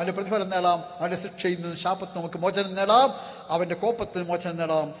നേടാം, അവൻ്റെ പ്രതിഫലം നേടാം, അവൻ്റെ ശിക്ഷയിൽ നിന്ന് ശാപത്തിന് നമുക്ക് മോചനം നേടാം, അവൻ്റെ കോപത്തിന് മോചനം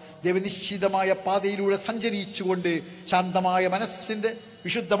നേടാം. ദൈവനിശ്ചിതമായ പാതയിലൂടെ സഞ്ചരിച്ചുകൊണ്ട് ശാന്തമായ മനസ്സിൻ്റെ,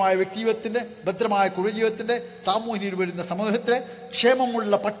 വിശുദ്ധമായ വ്യക്തിജീവിതത്തിൻ്റെ, ഭദ്രമായ കുടുംബജീവിതത്തിൻ്റെ, സാമൂഹിക വരുന്ന സമൂഹത്തിലെ,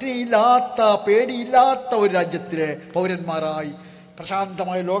 ക്ഷേമമുള്ള പട്ടിണിയില്ലാത്ത പേടിയില്ലാത്ത ഒരു രാജ്യത്തിലെ പൗരന്മാരായി,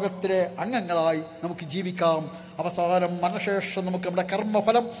 പ്രശാന്തമായ ലോകത്തിലെ അംഗങ്ങളായി നമുക്ക് ജീവിക്കാം. അവസാനം മരണശേഷം നമുക്ക് നമ്മുടെ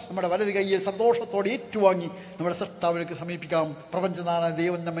കർമ്മഫലം നമ്മുടെ വലത് കയ്യിൽ സന്തോഷത്തോടെ ഏറ്റുവാങ്ങി നമ്മുടെ സൃഷ്ടാവിലേക്ക് സമീപിക്കാം. പ്രപഞ്ചനാഥനായ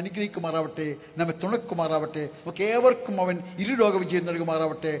ദൈവം നമ്മെ അനുഗ്രഹിക്കുമാറാവട്ടെ, നമ്മെ തുണക്കുമാറാവട്ടെ. നമുക്ക് ഏവർക്കും അവൻ ഇരുലോക വിജയം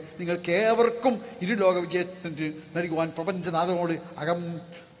നൽകുമാറാവട്ടെ. നിങ്ങൾക്ക് ഏവർക്കും ഇരുലോക വിജയത്തിന് നൽകുവാൻ പ്രപഞ്ചനാഥനോട്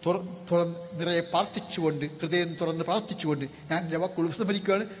നിറയെ പ്രാർത്ഥിച്ചുകൊണ്ട്, ഹൃദയം തുറന്ന് പ്രാർത്ഥിച്ചുകൊണ്ട് ഞാൻ എൻ്റെ വാക്കുകൾ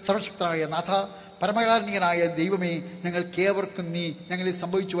ഉപസംഹരിക്കുകയാണ്. സർവശക്തനായ നാഥ, പരമകാരുണികനായ ദൈവമേ, ഞങ്ങൾക്കേവർക്കും നീ ഞങ്ങളിൽ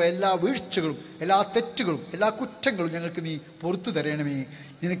സംഭവിച്ചു പോയ എല്ലാ വീഴ്ചകളും, എല്ലാ തെറ്റുകളും, എല്ലാ കുറ്റങ്ങളും ഞങ്ങൾക്ക് നീ പുറത്തു തരണമേ.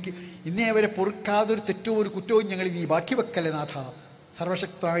 നിനക്ക് ഇന്നേ വരെ പൊറുക്കാതൊരു തെറ്റവും ഒരു കുറ്റവും ഞങ്ങളിൽ നീ ബാക്കി വെക്കല്ലേ നാഥ.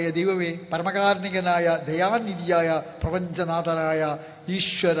 സർവശക്തനായ ദൈവമേ, പരമകാരുണികനായ ദയാനിധിയായ പ്രപഞ്ചനാഥനായ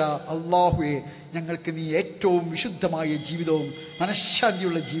ഈശ്വര അല്ലാഹുവേ, ഞങ്ങൾക്ക് നീ ഏറ്റവും വിശുദ്ധമായ ജീവിതവും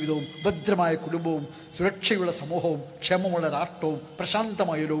മനഃശാന്തിയുള്ള ജീവിതവും ഭദ്രമായ കുടുംബവും സുരക്ഷയുള്ള സമൂഹവും ക്ഷേമമുള്ള രാഷ്ട്രവും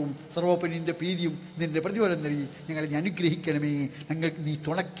പ്രശാന്തമായൊരവും സർവോപരി നിൻ്റെ പ്രീതിയും നിൻ്റെ പ്രതിഫലം നൽകി ഞങ്ങളെ നീ അനുഗ്രഹിക്കണമേ, ഞങ്ങൾക്ക് നീ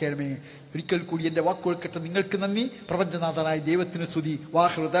തുണയ്ക്കണമേ. ഒരിക്കൽ കൂടി എൻ്റെ വാക്കുകൾ കേട്ട നിങ്ങൾക്ക് നന്ദി. പ്രപഞ്ചനാഥനായ ദൈവത്തിന് സ്തുതി.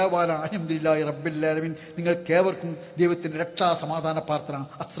 വാഹൃദാന അൽഹംദുലില്ലാഹി റബ്ബിൽ ആലമീൻ. നിങ്ങൾക്കേവർക്കും ദൈവത്തിൻ്റെ രക്ഷാ സമാധാന പ്രാർത്ഥന.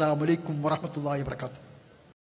 അസ്സലാമു അലൈക്കും വറഹ്മത്തുള്ളാഹി വബറകാതുഹു.